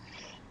conference,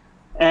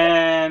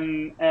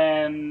 and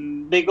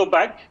they go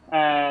back.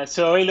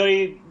 So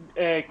Eloy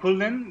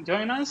couldn't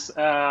join us.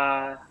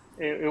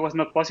 It was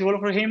not possible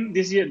for him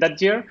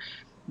that year,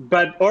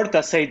 but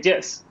Horta said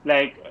yes.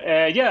 Like,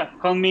 yeah,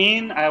 call me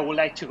in. I would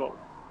like to go.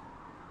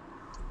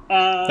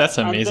 That's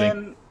amazing.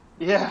 And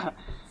then,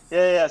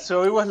 yeah.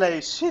 So it was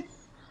like shit.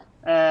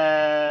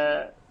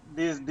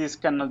 This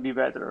cannot be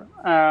better.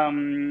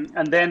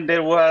 And then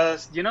there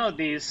was,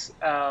 this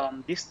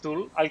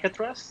tool,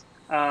 Alcatraz,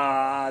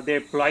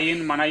 the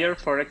plugin manager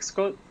for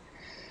Xcode.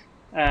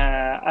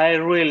 I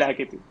really like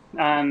it,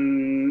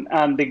 and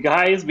the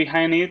guys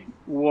behind it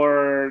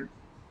were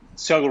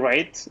so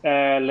great.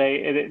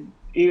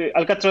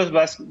 Alcatraz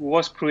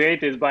was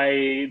created by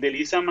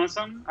Delisa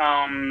Manson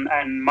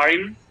and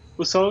Marin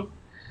Usol,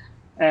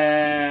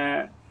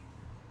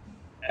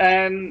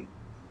 and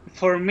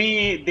for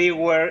me, they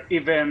were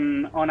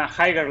even on a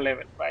higher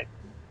level, right?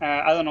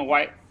 I don't know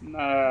why,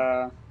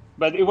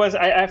 but it was.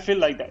 I feel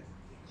like that,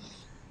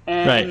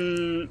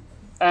 and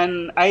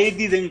I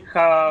didn't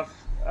have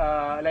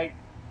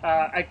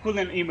I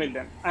couldn't email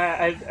them.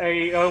 I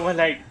was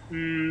like,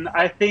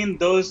 I think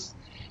those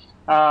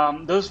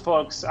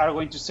folks are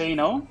going to say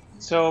no.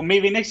 So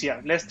maybe next year.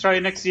 Let's try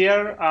next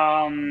year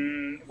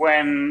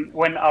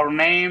when our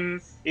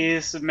name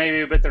is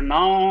maybe better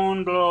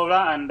known, blah blah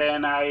blah, and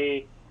then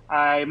I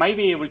might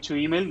be able to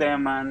email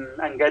them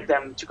and get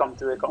them to come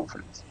to the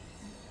conference.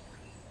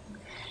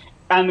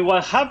 And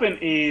what happened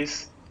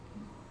is,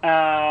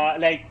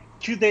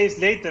 2 days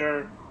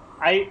later,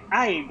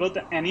 I got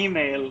an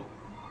email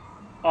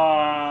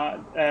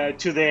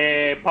to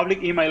the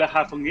public email I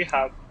have on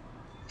GitHub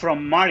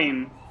from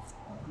Marin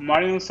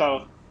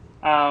Usal,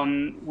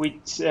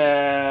 which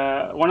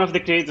one of the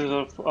creators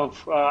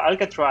of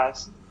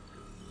Alcatraz,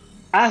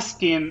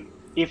 asking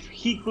if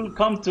he could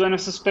come to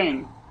NS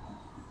Spain.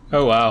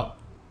 Oh wow,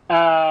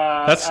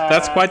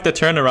 that's quite the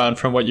turnaround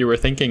from what you were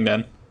thinking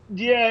then.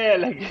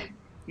 Yeah,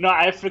 no,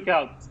 I freaked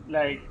out.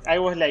 I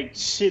was like,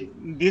 shit,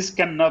 this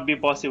cannot be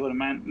possible,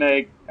 man.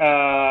 I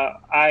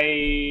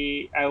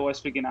was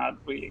freaking out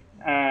really.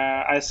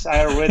 As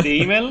I read the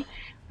email,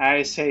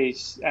 I say,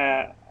 this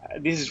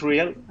is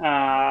real.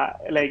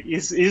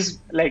 Is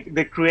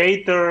the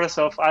creators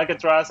of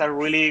Alcatraz are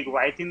really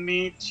writing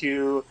me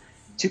to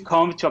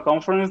come to a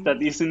conference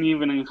that isn't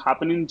even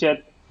happening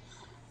yet.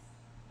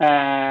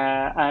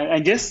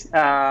 And yes,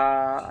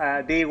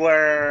 they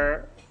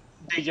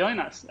joined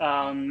us.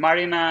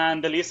 Marin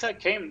and Delisa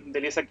came.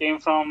 Delisa came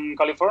from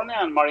California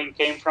and Marin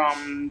came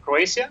from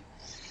Croatia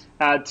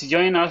to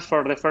join us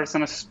for the first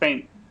NS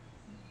Spain.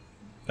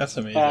 That's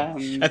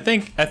amazing. I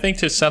think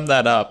to sum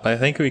that up, I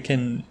think we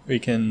can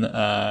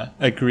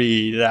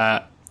agree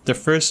that the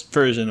first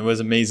version was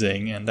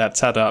amazing, and that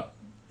set up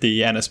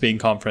the NS Spain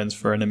conference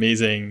for an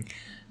amazing.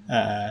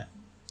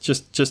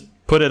 Just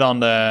put it on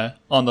the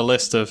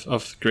list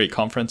of great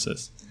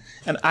conferences,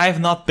 and I've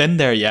not been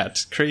there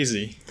yet.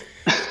 Crazy.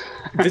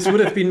 This would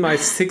have been my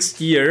 6th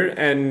year,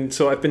 and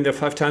so I've been there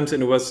 5 times,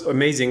 and it was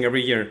amazing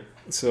every year.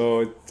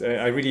 So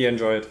I really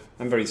enjoy it.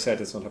 I'm very sad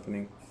it's not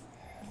happening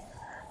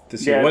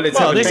this year. Well, it's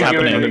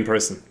happening in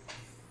person.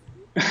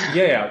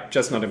 Yeah,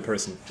 just not in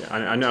person. Yeah,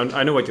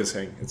 I know what you're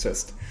saying. It's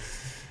just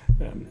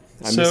I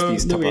miss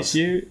these tapas. Luis,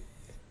 you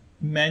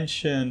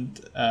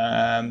mentioned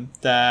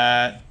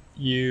that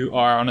you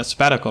are on a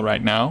sabbatical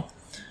right now.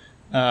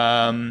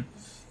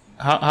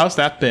 How's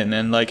that been?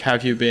 And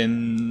have you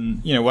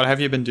been, what have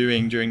you been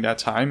doing during that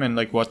time? And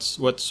what's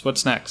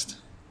next?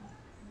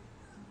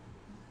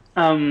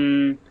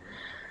 So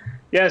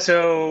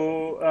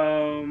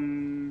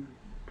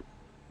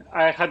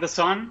I had a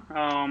son.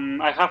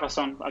 I have a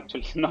son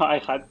actually. No, I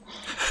had.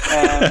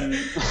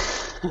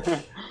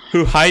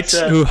 Who hides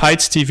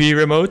TV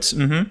remotes?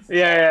 Mm-hmm.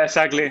 Yeah,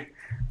 exactly.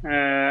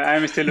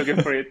 I'm still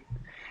looking for it.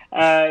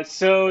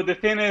 So the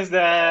thing is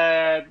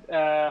that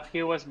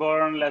he was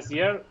born last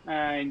year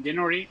in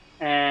January,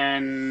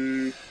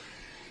 and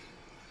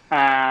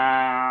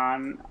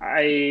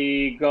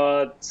I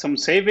got some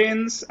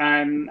savings,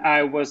 and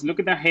I was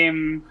looking at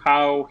him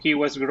how he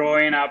was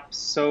growing up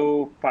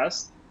so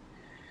fast.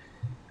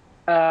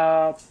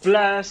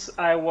 Plus,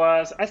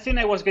 I think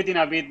I was getting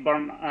a bit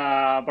burn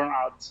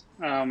out.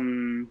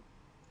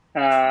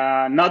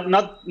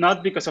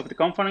 Not because of the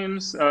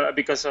conference,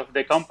 because of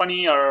the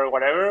company or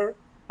whatever.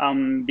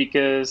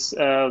 Because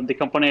the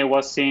company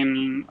was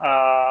in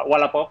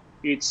Wallapop.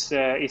 It's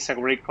a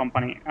great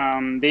company.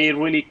 They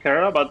really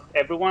care about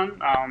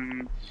everyone.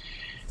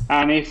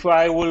 And if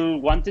I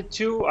wanted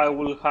to, I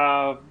will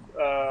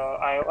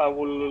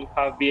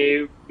have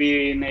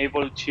been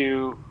able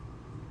to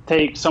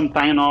take some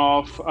time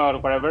off or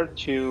whatever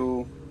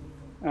to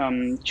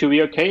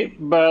be okay.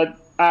 But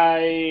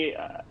I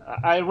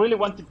really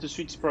wanted to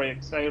switch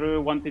projects. I really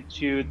wanted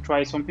to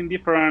try something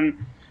different.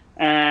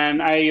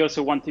 and I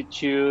also wanted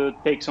to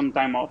take some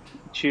time off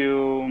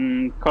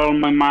to calm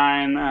my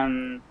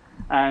mind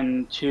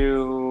and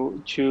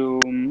to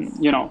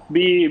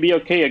be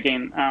okay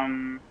again.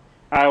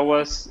 I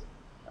was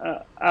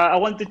I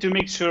wanted to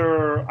make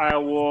sure I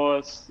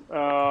was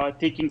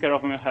taking care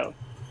of my health.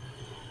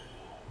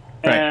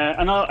 Right.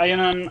 And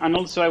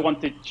also I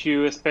wanted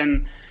to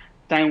spend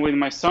time with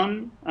my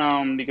son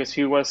because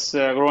he was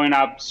growing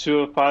up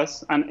so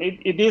fast, and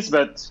it is,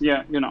 but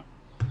yeah,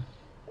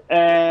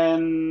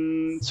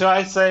 And so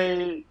I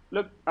say,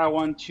 look, I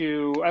want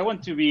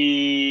to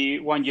be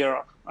 1 year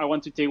off. I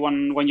want to take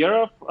one year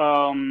off.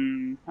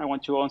 I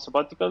want to go on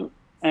sabbatical,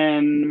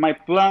 and my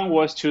plan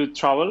was to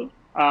travel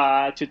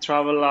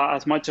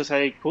as much as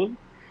I could,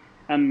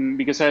 and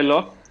because I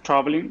love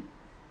traveling.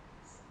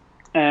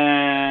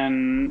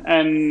 And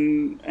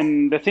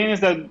the thing is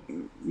that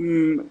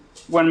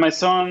when my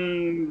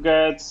son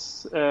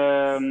gets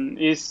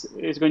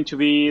is going to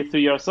be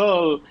 3 years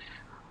old,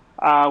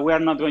 we are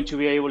not going to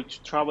be able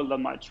to travel that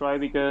much, right?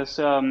 Because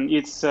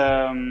it's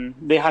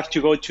they have to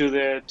go to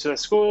the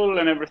school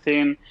and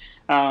everything.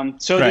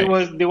 So Right.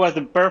 there was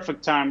the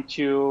perfect time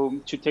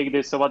to take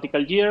the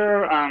sabbatical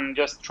year and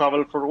just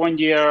travel for 1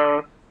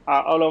 year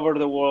all over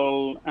the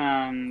world,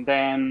 and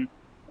then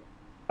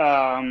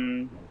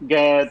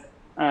get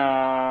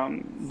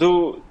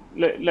do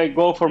like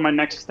go for my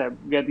next step,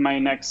 get my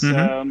next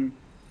job.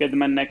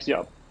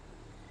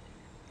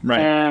 Right.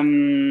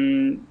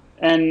 And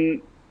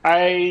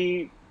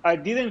I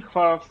didn't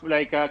have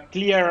like a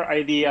clear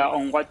idea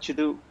on what to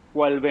do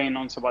while being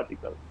on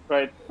sabbatical,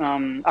 right?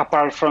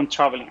 Apart from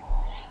traveling,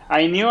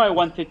 I knew I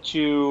wanted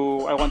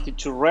to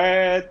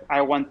read.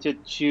 I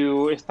wanted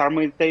to start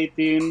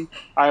meditating.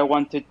 I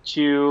wanted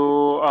to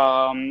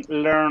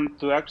learn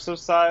to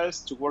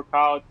exercise, to work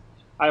out.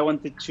 I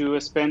wanted to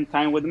spend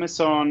time with my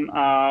son,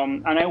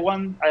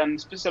 and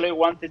especially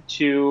wanted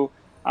to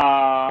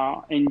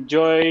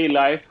enjoy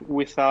life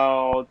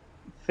without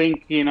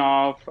thinking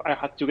of I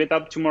had to get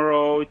up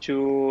tomorrow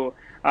to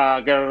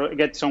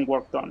get some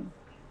work done.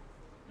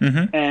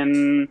 Mm-hmm.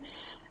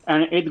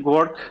 And it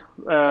worked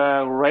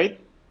right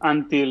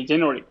until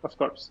January, of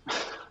course.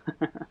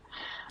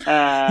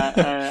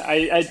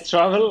 I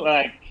traveled,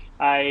 like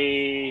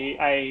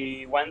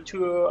I went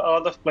to a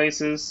lot of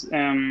places.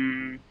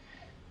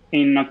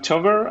 In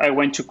October, I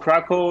went to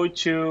Krakow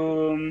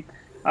to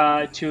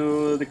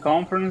the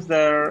conference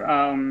there,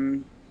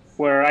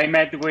 where I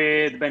met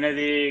with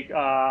Benedict,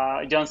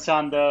 John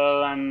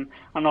Sandel, and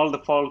all the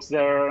folks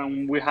there,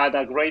 and we had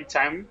a great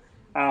time.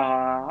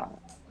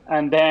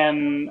 And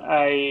then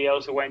I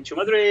also went to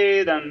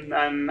Madrid,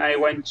 and I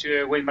went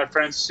with my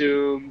friends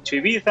to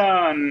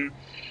Ibiza, and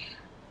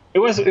it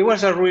was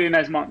a really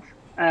nice month.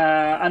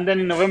 And then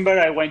in November,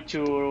 I went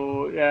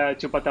to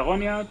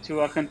Patagonia,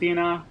 to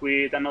Argentina,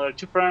 with another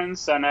two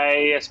friends, and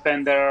I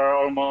spent there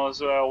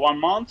almost 1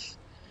 month,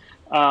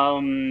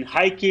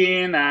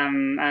 hiking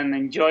and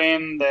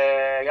enjoying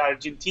the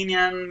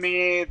Argentinian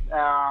meat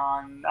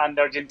and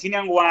the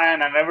Argentinian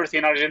wine and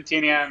everything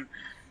Argentinian.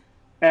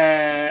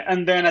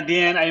 And then at the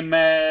end, I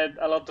met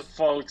a lot of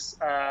folks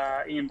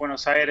in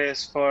Buenos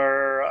Aires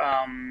for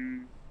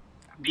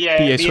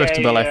BA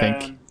Swiftable, I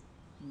think.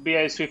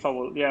 BA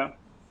Swiftable, yeah.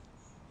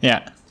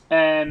 Yeah.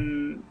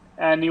 And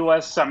it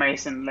was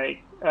amazing.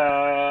 Like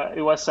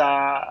it was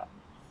a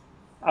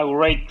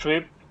great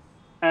trip,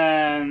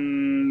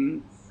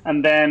 and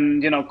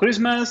then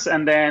Christmas,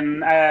 and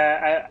then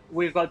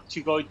we got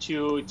to go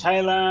to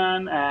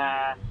Thailand.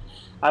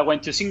 I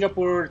went to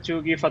Singapore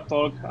to give a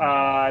talk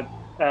at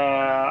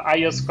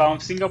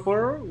IOSConf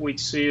Singapore,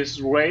 which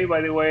is great, by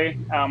the way.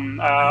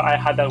 I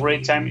had a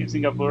great time in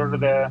Singapore.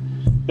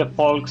 The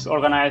folks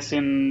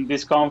organizing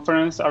this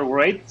conference are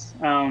great,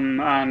 and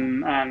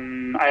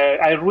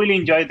I really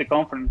enjoyed the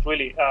conference.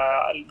 Really,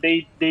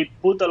 they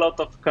put a lot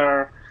of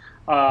care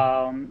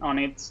on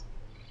it.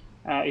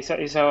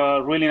 It's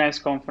a really nice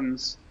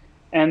conference.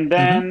 And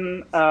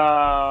then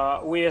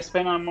we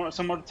spent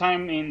some more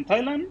time in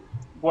Thailand,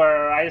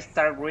 where I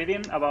started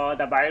reading about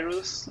the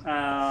virus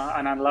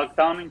and a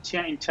lockdown in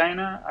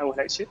China. I was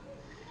like, shit.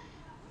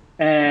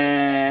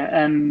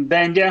 And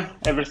then,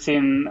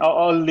 everything,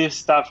 all this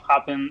stuff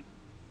happened.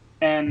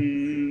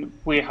 And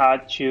we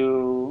had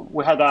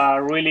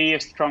a really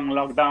strong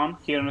lockdown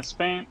here in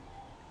Spain,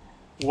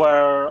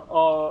 where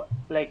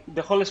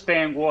the whole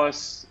Spain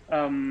was,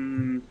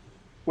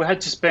 we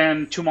had to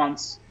spend 2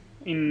 months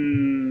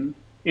in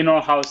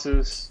our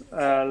houses,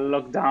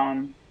 locked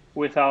down,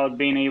 without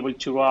being able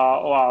to go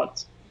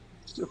out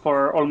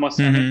for almost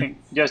anything,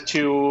 just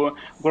to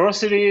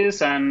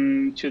groceries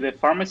and to the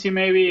pharmacy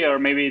maybe, or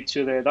maybe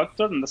to the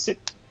doctor, and that's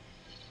it.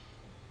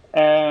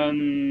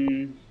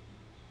 And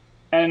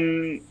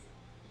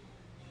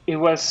it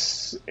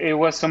was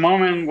a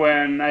moment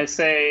when I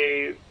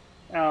say,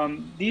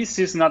 this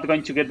is not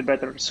going to get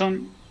better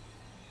soon,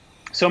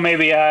 so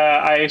maybe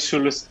I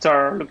should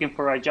start looking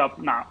for a job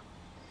now.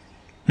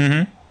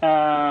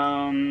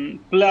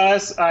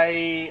 Plus,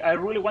 I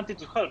really wanted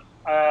to help,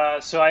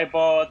 so I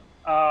bought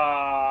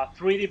a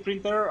 3D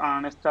printer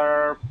and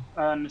started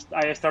and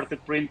I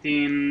started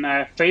printing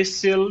face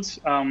shields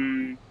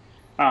for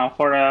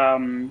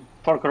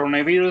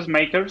coronavirus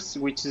makers,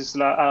 which is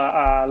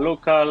a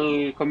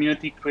local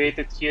community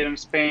created here in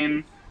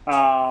Spain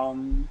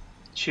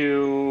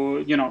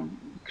to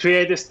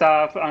create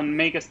stuff and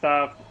make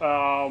stuff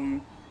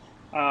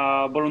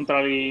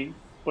voluntarily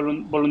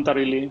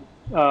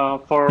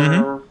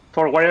Mm-hmm.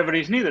 for whatever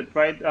is needed,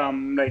 right?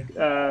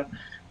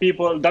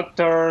 People,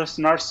 doctors,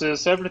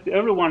 nurses,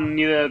 everyone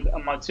needed a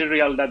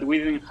material that we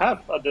didn't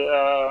have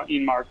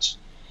in March.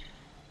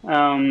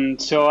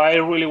 So I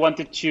really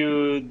wanted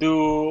to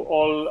do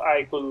all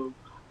I could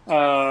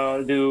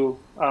do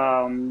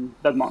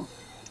that month.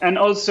 And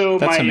also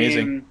That's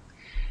amazing.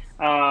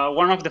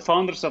 one of the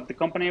founders of the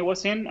company I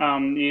was in,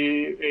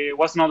 he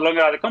was no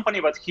longer at the company,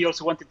 but he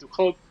also wanted to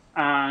help.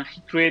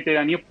 He created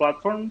a new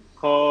platform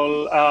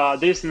called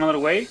There's Another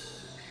Way.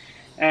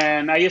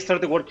 And I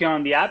started working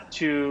on the app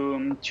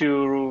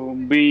to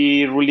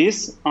be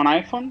released on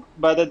iPhone.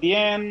 But at the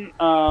end,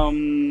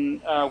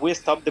 we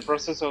stopped the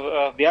process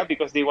of the app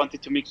because they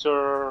wanted to make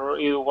sure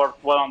it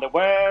worked well on the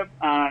web.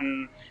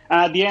 And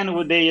at the end,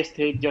 they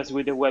stayed just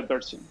with the web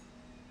version.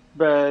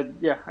 But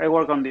yeah, I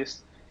work on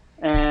this.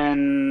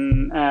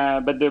 And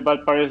but the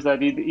bad part is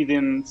that it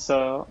didn't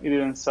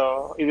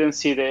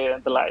see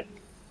the light.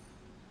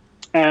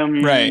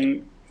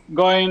 Right.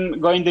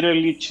 Going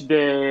directly to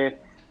the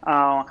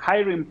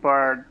hiring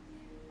part,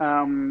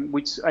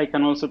 which I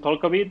can also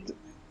talk a bit,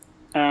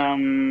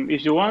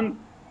 if you want.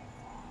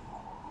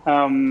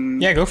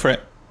 Yeah, go for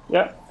it.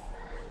 Yeah.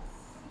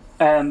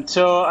 And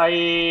so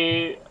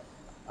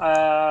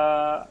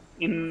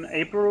in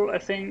April, I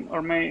think,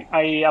 or May,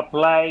 I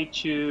applied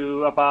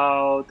to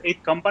about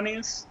 8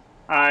 companies.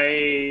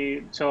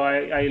 I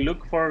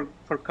look for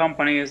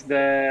companies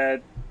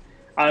that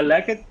I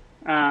like it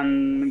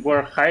and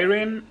were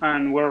hiring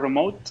and were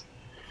remote.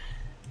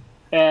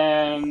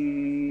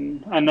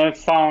 And I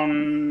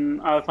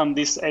found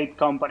these 8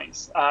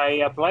 companies.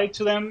 I applied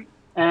to them,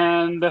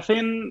 and the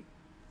thing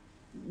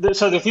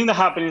that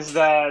happened is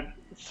that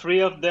 3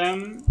 of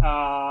them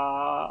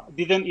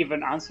didn't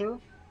even answer,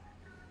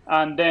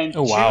 and then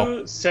Oh, wow.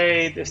 2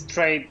 said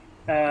straight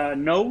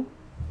no.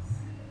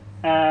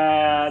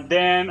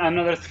 Then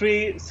another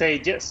 3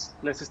 say yes.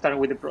 Let's start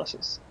with the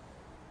process.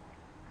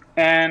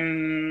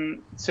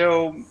 And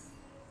so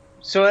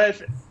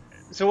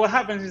what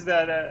happens is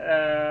that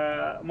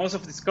most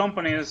of these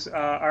companies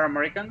are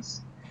American,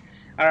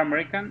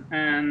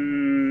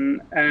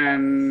 and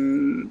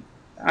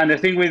the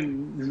thing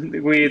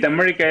with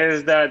America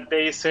is that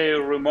they say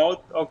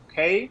remote,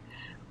 okay,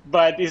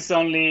 but it's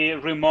only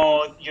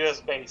remote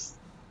US based,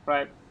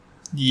 right?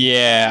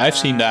 Yeah, I've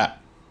seen Uh, that.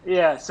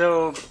 yeah,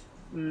 so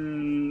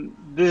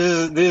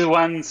this is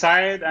one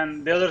side,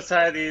 and the other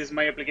side is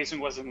my application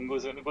wasn't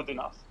good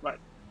enough, right?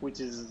 Which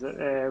is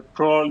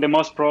the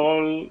most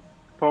probable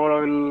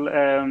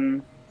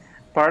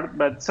part,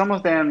 but some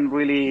of them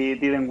really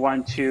didn't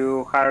want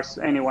to hire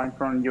anyone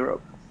from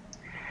Europe.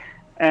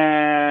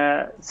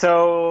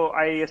 So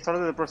I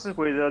started the process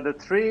with the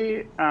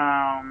 3,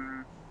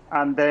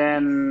 and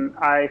then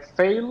I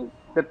failed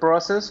the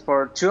process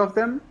for 2 of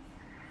them.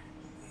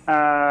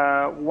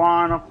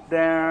 One of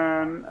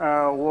them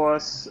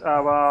was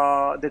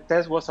about the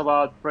test was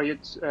about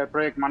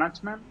project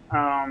management,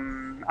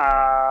 and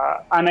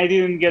I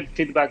didn't get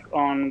feedback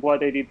on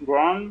what I did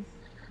wrong,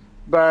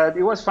 but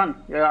it was fun.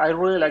 Yeah, I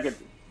really like it.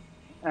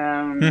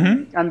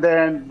 Mm-hmm. And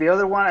then the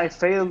other one, I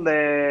failed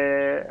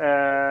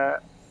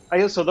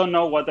I also don't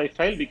know what I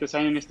failed because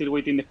I am still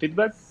waiting the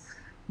feedback.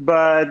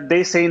 But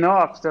they say no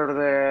after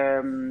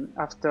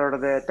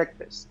the tech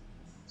test.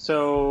 So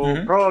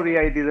Mm-hmm. probably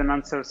I didn't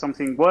answer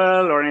something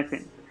well or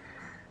anything.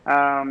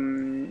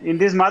 In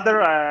this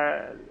matter,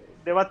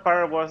 the bad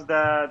part was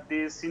that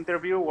this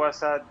interview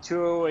was at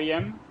 2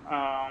 a.m.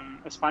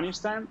 Spanish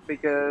time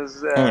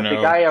because Oh, the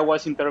no. guy I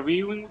was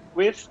interviewing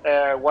with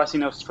was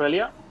in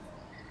Australia,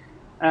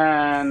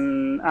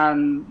 and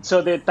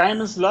so the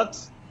time slot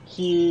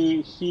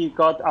he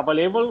got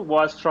available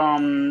was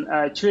from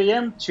 2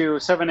 a.m. to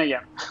 7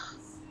 a.m.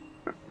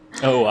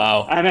 Oh,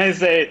 wow. And I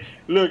say,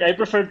 look, I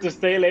prefer to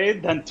stay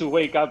late than to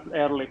wake up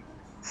early.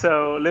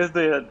 So let's do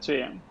it at 2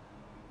 a.m.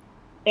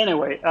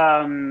 Anyway,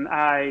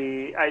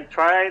 I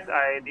tried,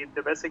 I did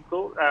the best I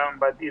could,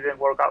 but it didn't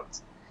work out.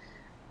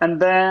 And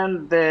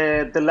then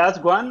the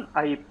last one,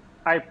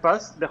 I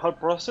passed the whole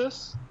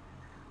process,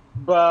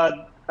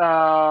 but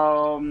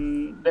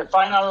the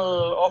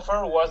final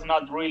offer was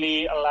not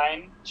really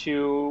aligned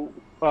to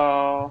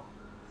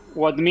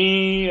what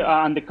me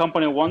and the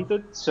company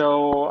wanted.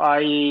 So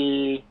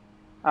I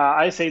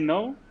say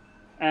no,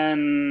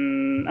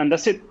 and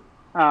that's it.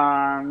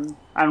 And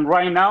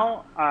right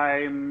now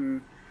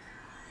I'm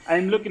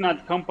looking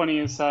at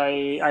companies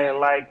I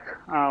like.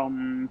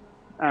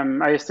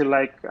 I still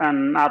like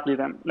and apply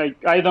them.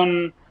 Like I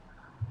don't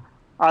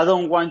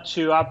want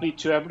to apply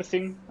to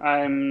everything.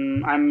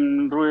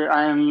 I'm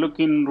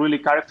looking really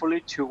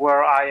carefully to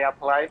where I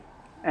apply,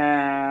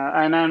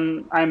 and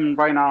I'm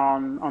right now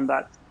on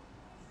that.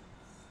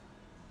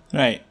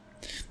 Right.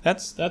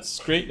 That's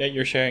great that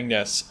you're sharing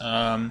this.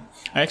 I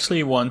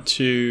actually want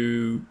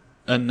to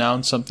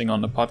announce something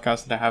on the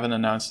podcast that I haven't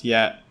announced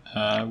yet,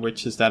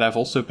 which is that I've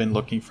also been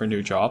looking for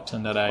new jobs,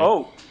 and that I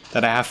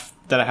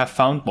have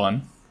found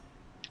one.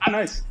 Ah,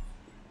 nice.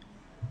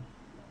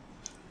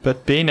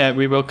 But being that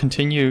we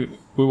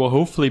will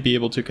hopefully be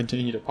able to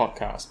continue the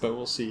podcast, but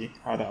we'll see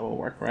how that will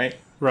work, right?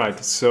 Right.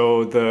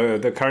 So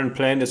the current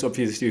plan is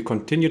obviously to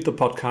continue the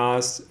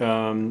podcast,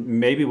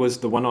 maybe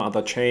with the one or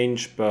other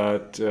change,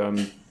 but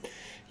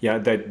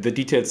that the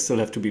details still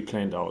have to be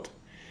planned out.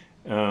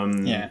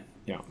 Yeah.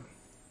 Yeah.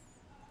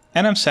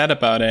 And I'm sad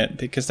about it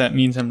because that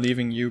means I'm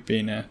leaving you,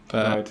 Bene.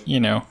 But Right. you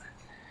know.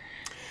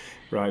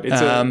 Right.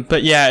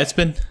 But yeah, it's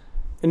been.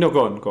 No,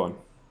 go on.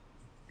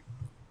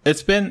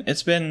 It's been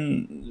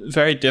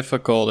very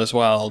difficult as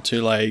well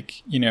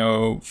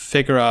to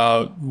figure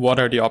out what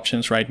are the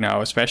options right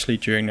now, especially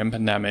during the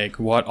pandemic.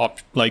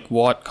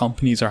 What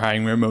companies are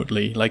hiring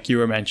remotely, like you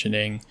were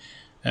mentioning.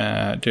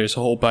 There's a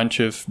whole bunch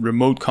of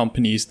remote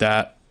companies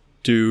that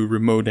do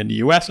remote in the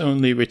US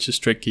only, which is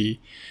tricky.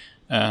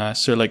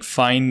 So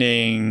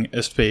finding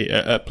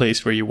a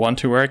place where you want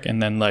to work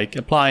and then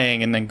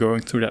applying and then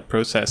going through that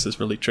process is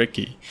really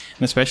tricky.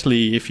 And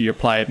especially if you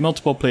apply at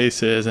multiple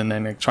places and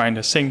then trying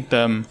to sync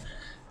them,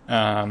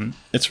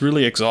 it's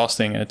really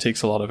exhausting and it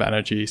takes a lot of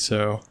energy.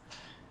 So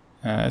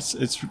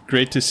it's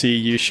great to see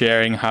you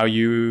sharing how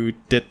you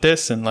did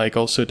this, and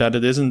also that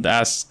it isn't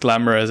as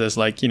glamorous as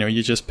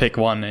you just pick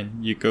one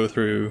and you go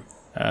through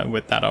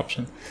with that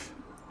option.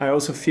 I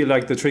also feel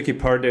like the tricky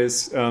part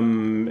is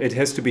it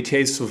has to be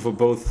tasteful for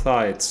both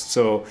sides.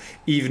 So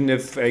even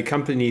if a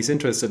company is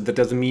interested, that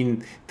doesn't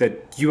mean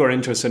that you are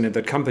interested in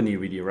that company,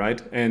 really, right?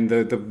 And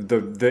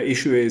the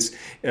issue is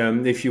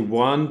if you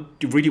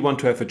really want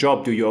to have a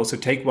job, do you also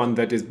take one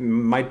that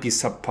might be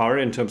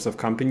subpar in terms of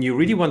company? You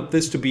really want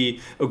this to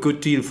be a good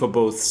deal for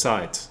both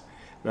sides,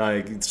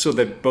 so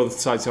that both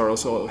sides are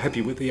also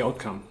happy with the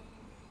outcome.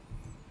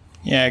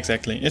 Yeah,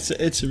 exactly.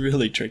 It's a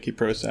really tricky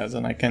process,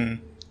 and I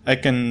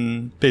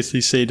can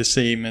basically say the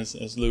same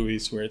as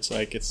Louis, where it's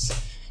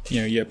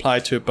you apply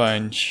to a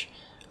bunch.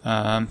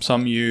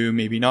 Some you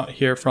maybe not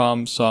hear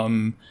from,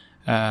 some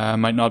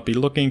might not be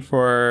looking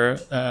for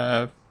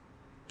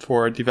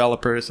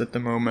developers at the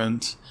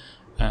moment,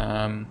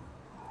 and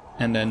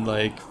then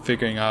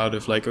figuring out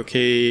if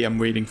okay, I'm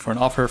waiting for an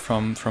offer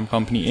from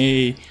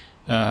company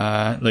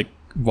A,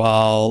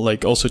 while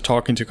also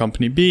talking to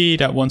company B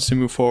that wants to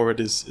move forward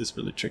is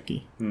really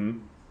tricky. Mm-hmm.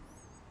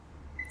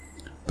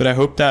 But I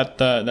hope that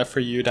for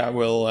you that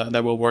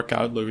will work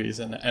out, Louise.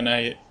 And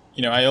I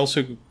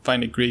also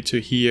find it great to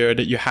hear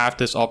that you have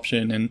this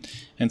option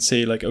and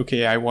say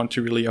okay, I want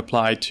to really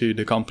apply to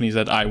the companies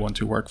that I want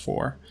to work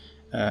for,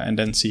 and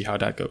then see how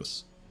that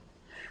goes.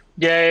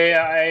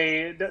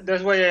 Yeah,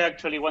 that's why I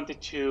actually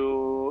wanted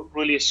to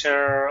really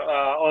share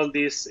all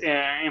this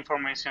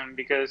information,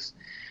 because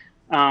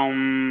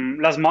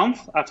last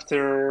month,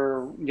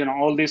 after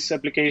all these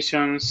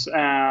applications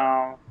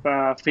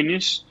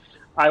finished,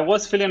 I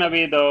was feeling a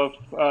bit of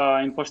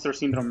imposter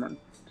syndrome.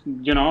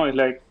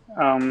 It's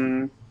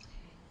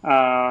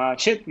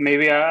shit.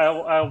 Maybe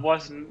I'm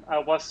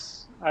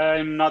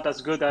not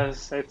as good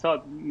as I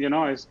thought.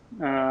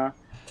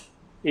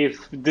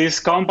 If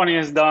these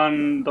companies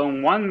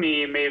don't want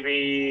me,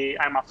 maybe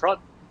I'm a fraud.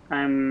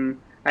 I'm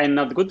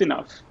not good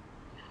enough.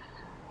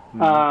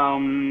 But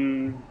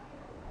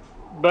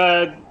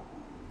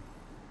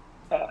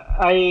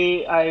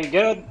I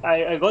got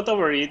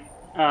over it.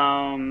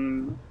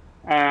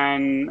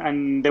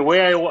 And the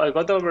way I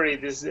got over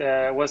it is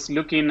was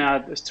looking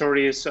at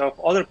stories of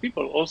other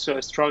people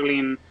also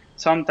struggling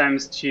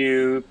sometimes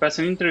to pass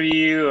an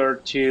interview or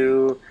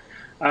to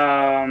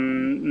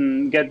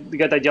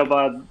get a job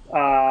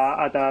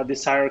at a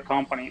desired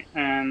company,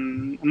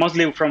 and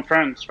mostly from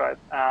friends, right?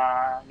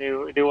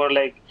 They were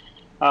like,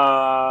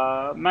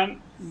 man,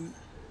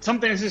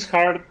 sometimes it's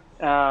hard.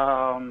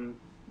 Don't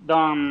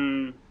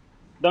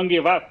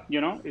give up.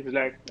 It's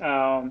like.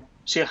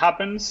 Shit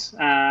happens,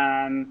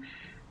 and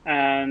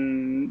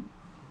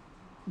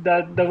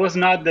that was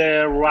not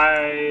the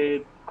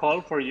right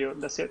call for you.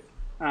 That's it.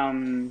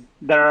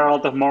 There are a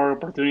lot of more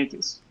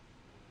opportunities,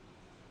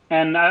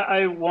 and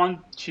I want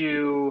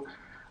to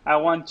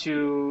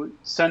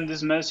send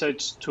this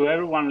message to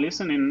everyone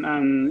listening.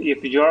 And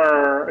if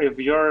you're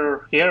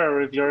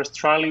here, if you're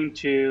struggling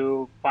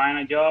to find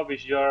a job,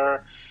 if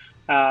you're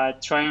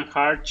trying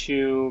hard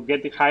to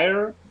get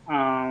hired,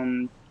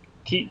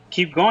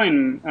 keep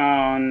going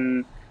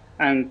and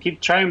keep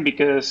trying,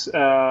 because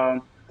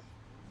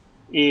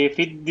if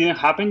it didn't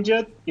happen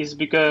yet, it's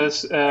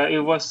because it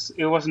was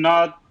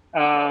not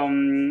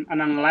an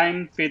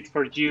online fit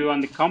for you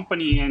and the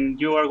company, and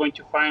you are going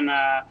to find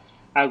a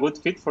good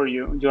fit for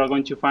you. You are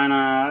going to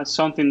find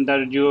something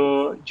that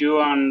you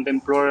and the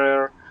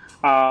employer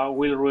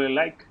will really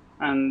like,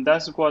 and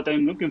that's what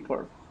I'm looking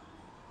for.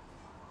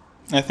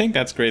 I think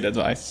that's great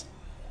advice.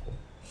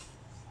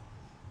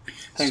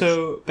 Thanks.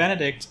 So,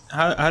 Benedict,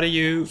 how do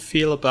you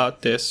feel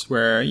about this,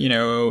 where,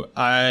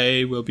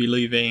 I will be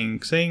leaving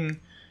Xing,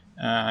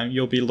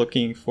 you'll be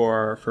looking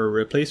for a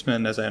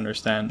replacement, as I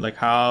understand. Like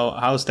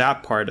how's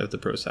that part of the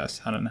process?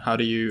 How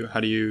do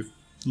you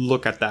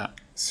look at that?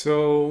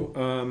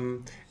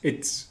 So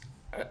it's.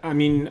 I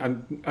mean,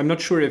 I'm not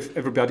sure if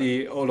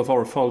all of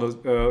our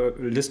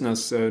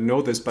listeners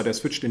know this, but I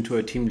switched into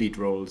a team lead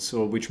role.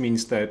 So, which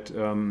means that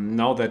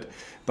now that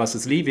Bas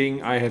is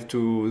leaving, I have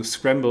to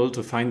scramble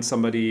to find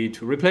somebody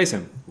to replace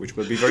him, which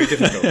will be very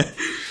difficult.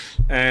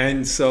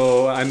 And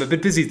so I'm a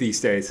bit busy these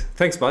days.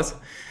 Thanks, Bas.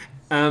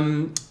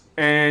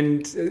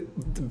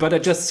 But I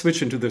just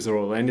switched into this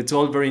role, and it's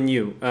all very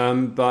new.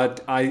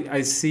 But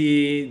I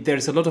see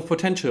there's a lot of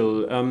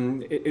potential. On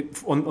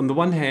the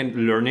one hand,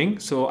 learning.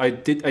 So I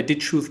did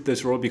choose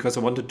this role because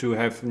I wanted to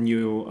have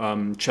new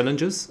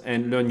challenges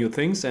and learn new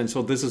things. And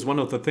so this is one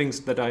of the things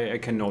that I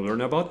can now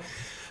learn about.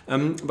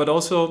 But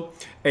also,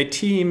 a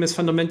team is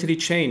fundamentally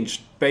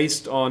changed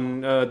based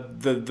on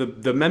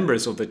the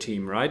members of the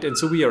team, right? And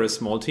so we are a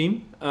small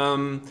team.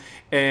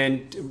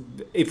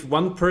 And if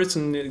one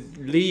person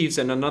leaves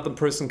and another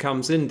person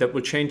comes in, that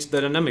will change the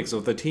dynamics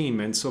of the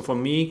team. And so for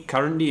me,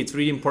 currently, it's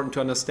really important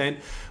to understand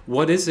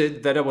what is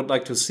it that I would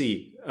like to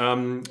see.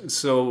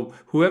 So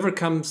whoever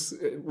comes,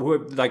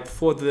 like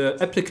for the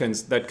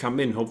applicants that come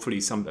in,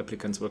 hopefully some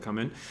applicants will come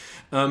in.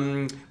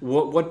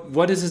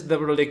 What is it that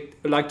I would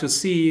like to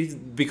see,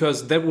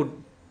 because that would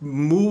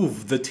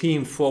move the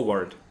team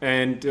forward,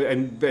 and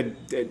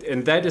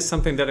that is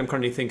something that I'm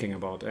currently thinking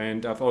about.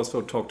 And I've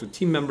also talked to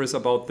team members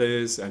about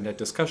this and had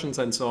discussions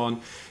and so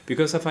on,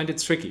 because I find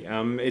it's tricky.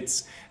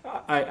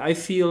 I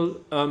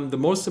feel the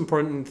most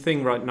important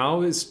thing right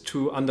now is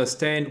to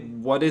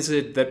understand what is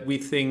it that we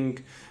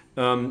think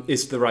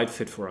is the right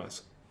fit for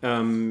us,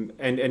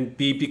 and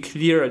be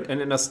clear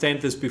and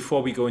understand this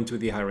before we go into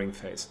the hiring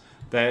phase.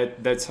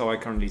 That's how I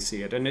currently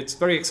see it, and it's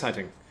very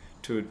exciting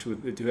to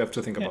have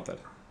to think about that.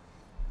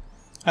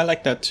 I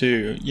like that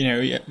too,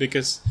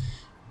 because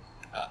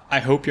I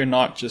hope you're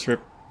not just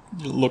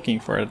looking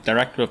for a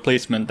direct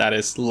replacement that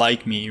is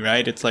like me,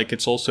 right?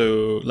 It's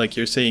also, like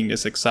you're saying,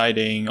 this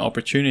exciting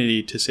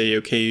opportunity to say,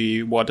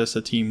 okay, what does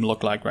the team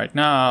look like right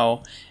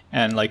now,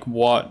 and like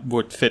what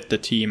would fit the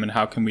team, and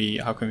how can we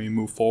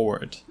move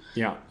forward?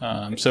 Yeah.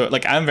 So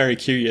like I'm very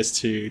curious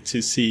to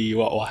see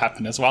what will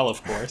happen as well,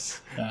 of course.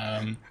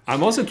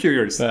 I'm also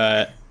curious.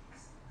 But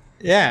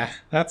yeah,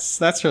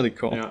 that's really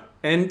cool. Yeah.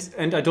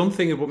 And I don't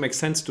think it would make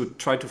sense to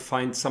try to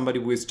find somebody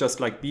who is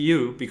just like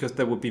you, because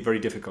that would be very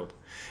difficult.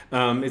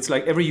 It's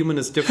like every human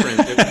is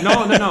different.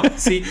 No.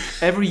 See,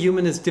 every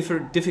human is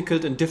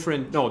difficult and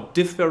different. No,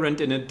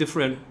 different in a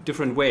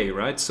different way,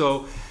 right?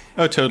 So.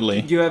 Oh,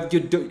 totally.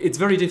 It's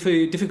very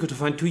difficult to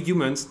find two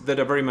humans that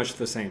are very much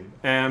the same.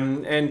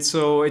 And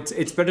so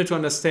it's better to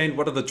understand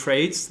what are the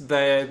traits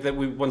that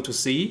we want to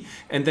see,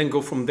 and then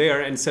go from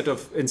there, instead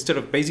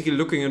of basically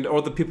looking at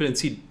all the people and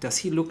see, does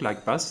he look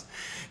like Bas?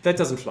 That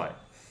doesn't fly.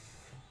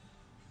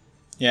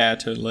 Yeah,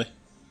 totally.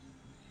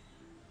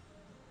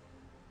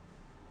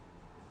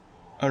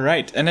 All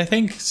right, and I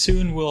think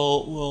soon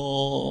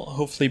we'll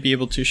hopefully be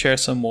able to share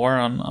some more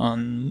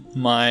on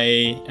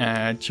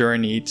my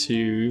journey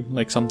to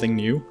like something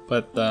new.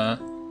 But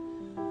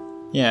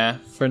yeah,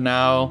 for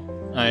now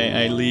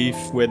I leave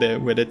with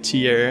a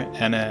tear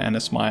and a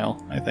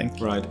smile, I think.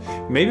 Right.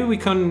 Maybe we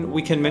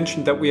can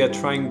mention that we are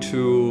trying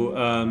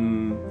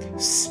to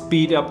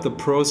speed up the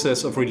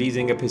process of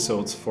releasing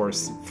episodes for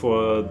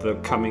the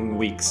coming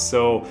weeks.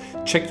 So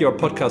check your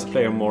podcast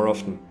player more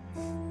often.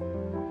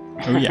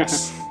 Oh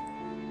yes.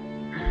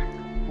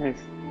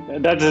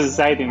 That's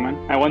exciting, man.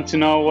 I want to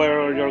know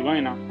where you're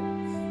going now.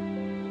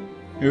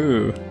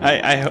 Ooh,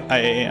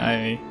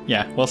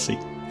 yeah, we'll see.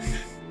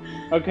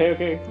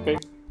 Okay.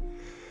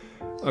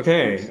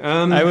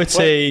 I would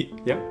say,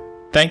 yeah.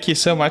 Thank you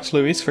so much,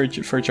 Luis, for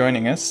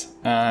joining us.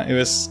 It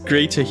was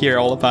great to hear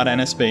all about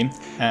NS Spain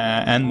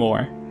and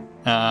more.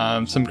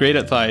 Some great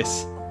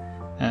advice,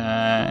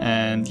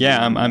 and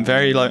yeah, I'm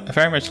very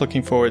much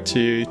looking forward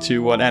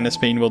to what NS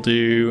Spain will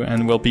do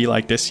and will be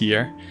like this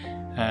year.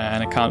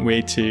 And I can't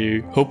wait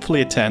to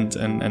hopefully attend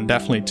and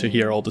definitely to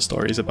hear all the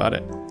stories about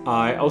it.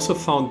 I also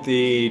found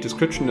the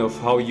description of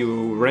how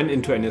you ran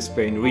into NS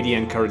Spain really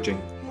encouraging,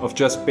 of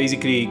just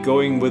basically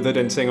going with it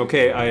and saying,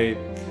 okay, I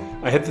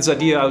had this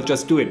idea, I'll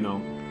just do it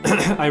now.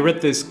 I read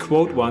this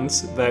quote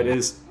once that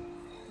is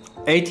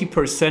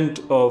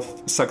 80%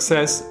 of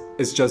success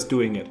is just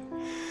doing it.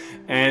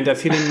 And I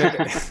feel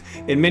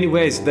in many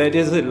ways that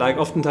is it. Like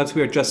oftentimes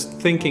we are just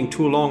thinking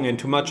too long and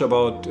too much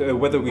about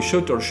whether we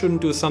should or shouldn't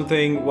do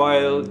something,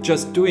 while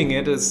just doing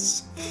it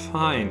is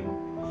fine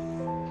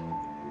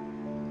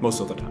most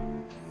of the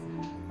time.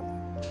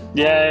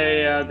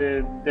 Yeah.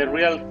 The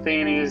real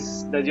thing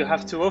is that you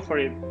have to go for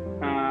it,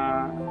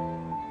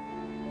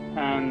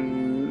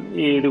 and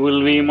it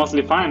will be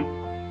mostly fine,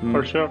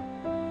 for sure.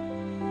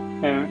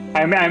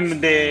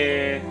 I'm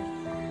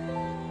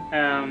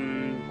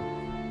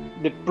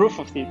the proof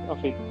of it,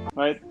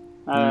 right?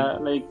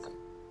 Like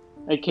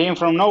I came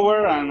from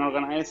nowhere and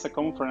organized a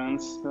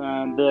conference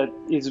that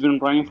it's been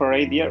running for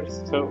 8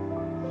 years. So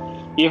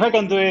if I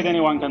can do it,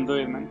 anyone can do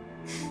it, man.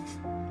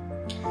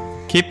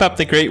 Keep up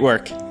the great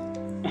work.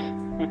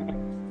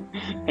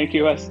 Thank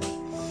you, Wes.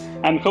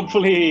 And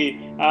hopefully,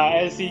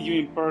 I'll see you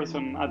in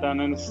person at an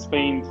NSSP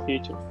in the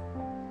future.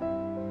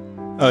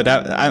 Oh,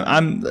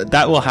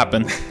 that will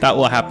happen. That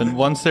will happen.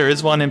 Once there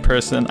is one in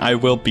person, I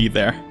will be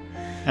there.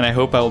 And I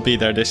hope I will be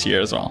there this year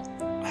as well.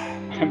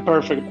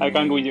 Perfect. I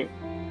can go with you.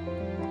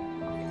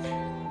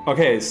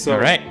 Okay, so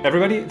All right.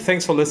 everybody,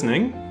 thanks for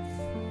listening.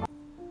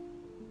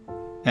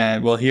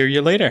 And we'll hear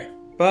you later.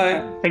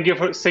 Bye. Thank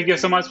you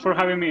so much for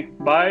having me.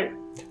 Bye.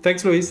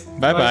 Thanks, Luis.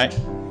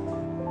 Bye-bye.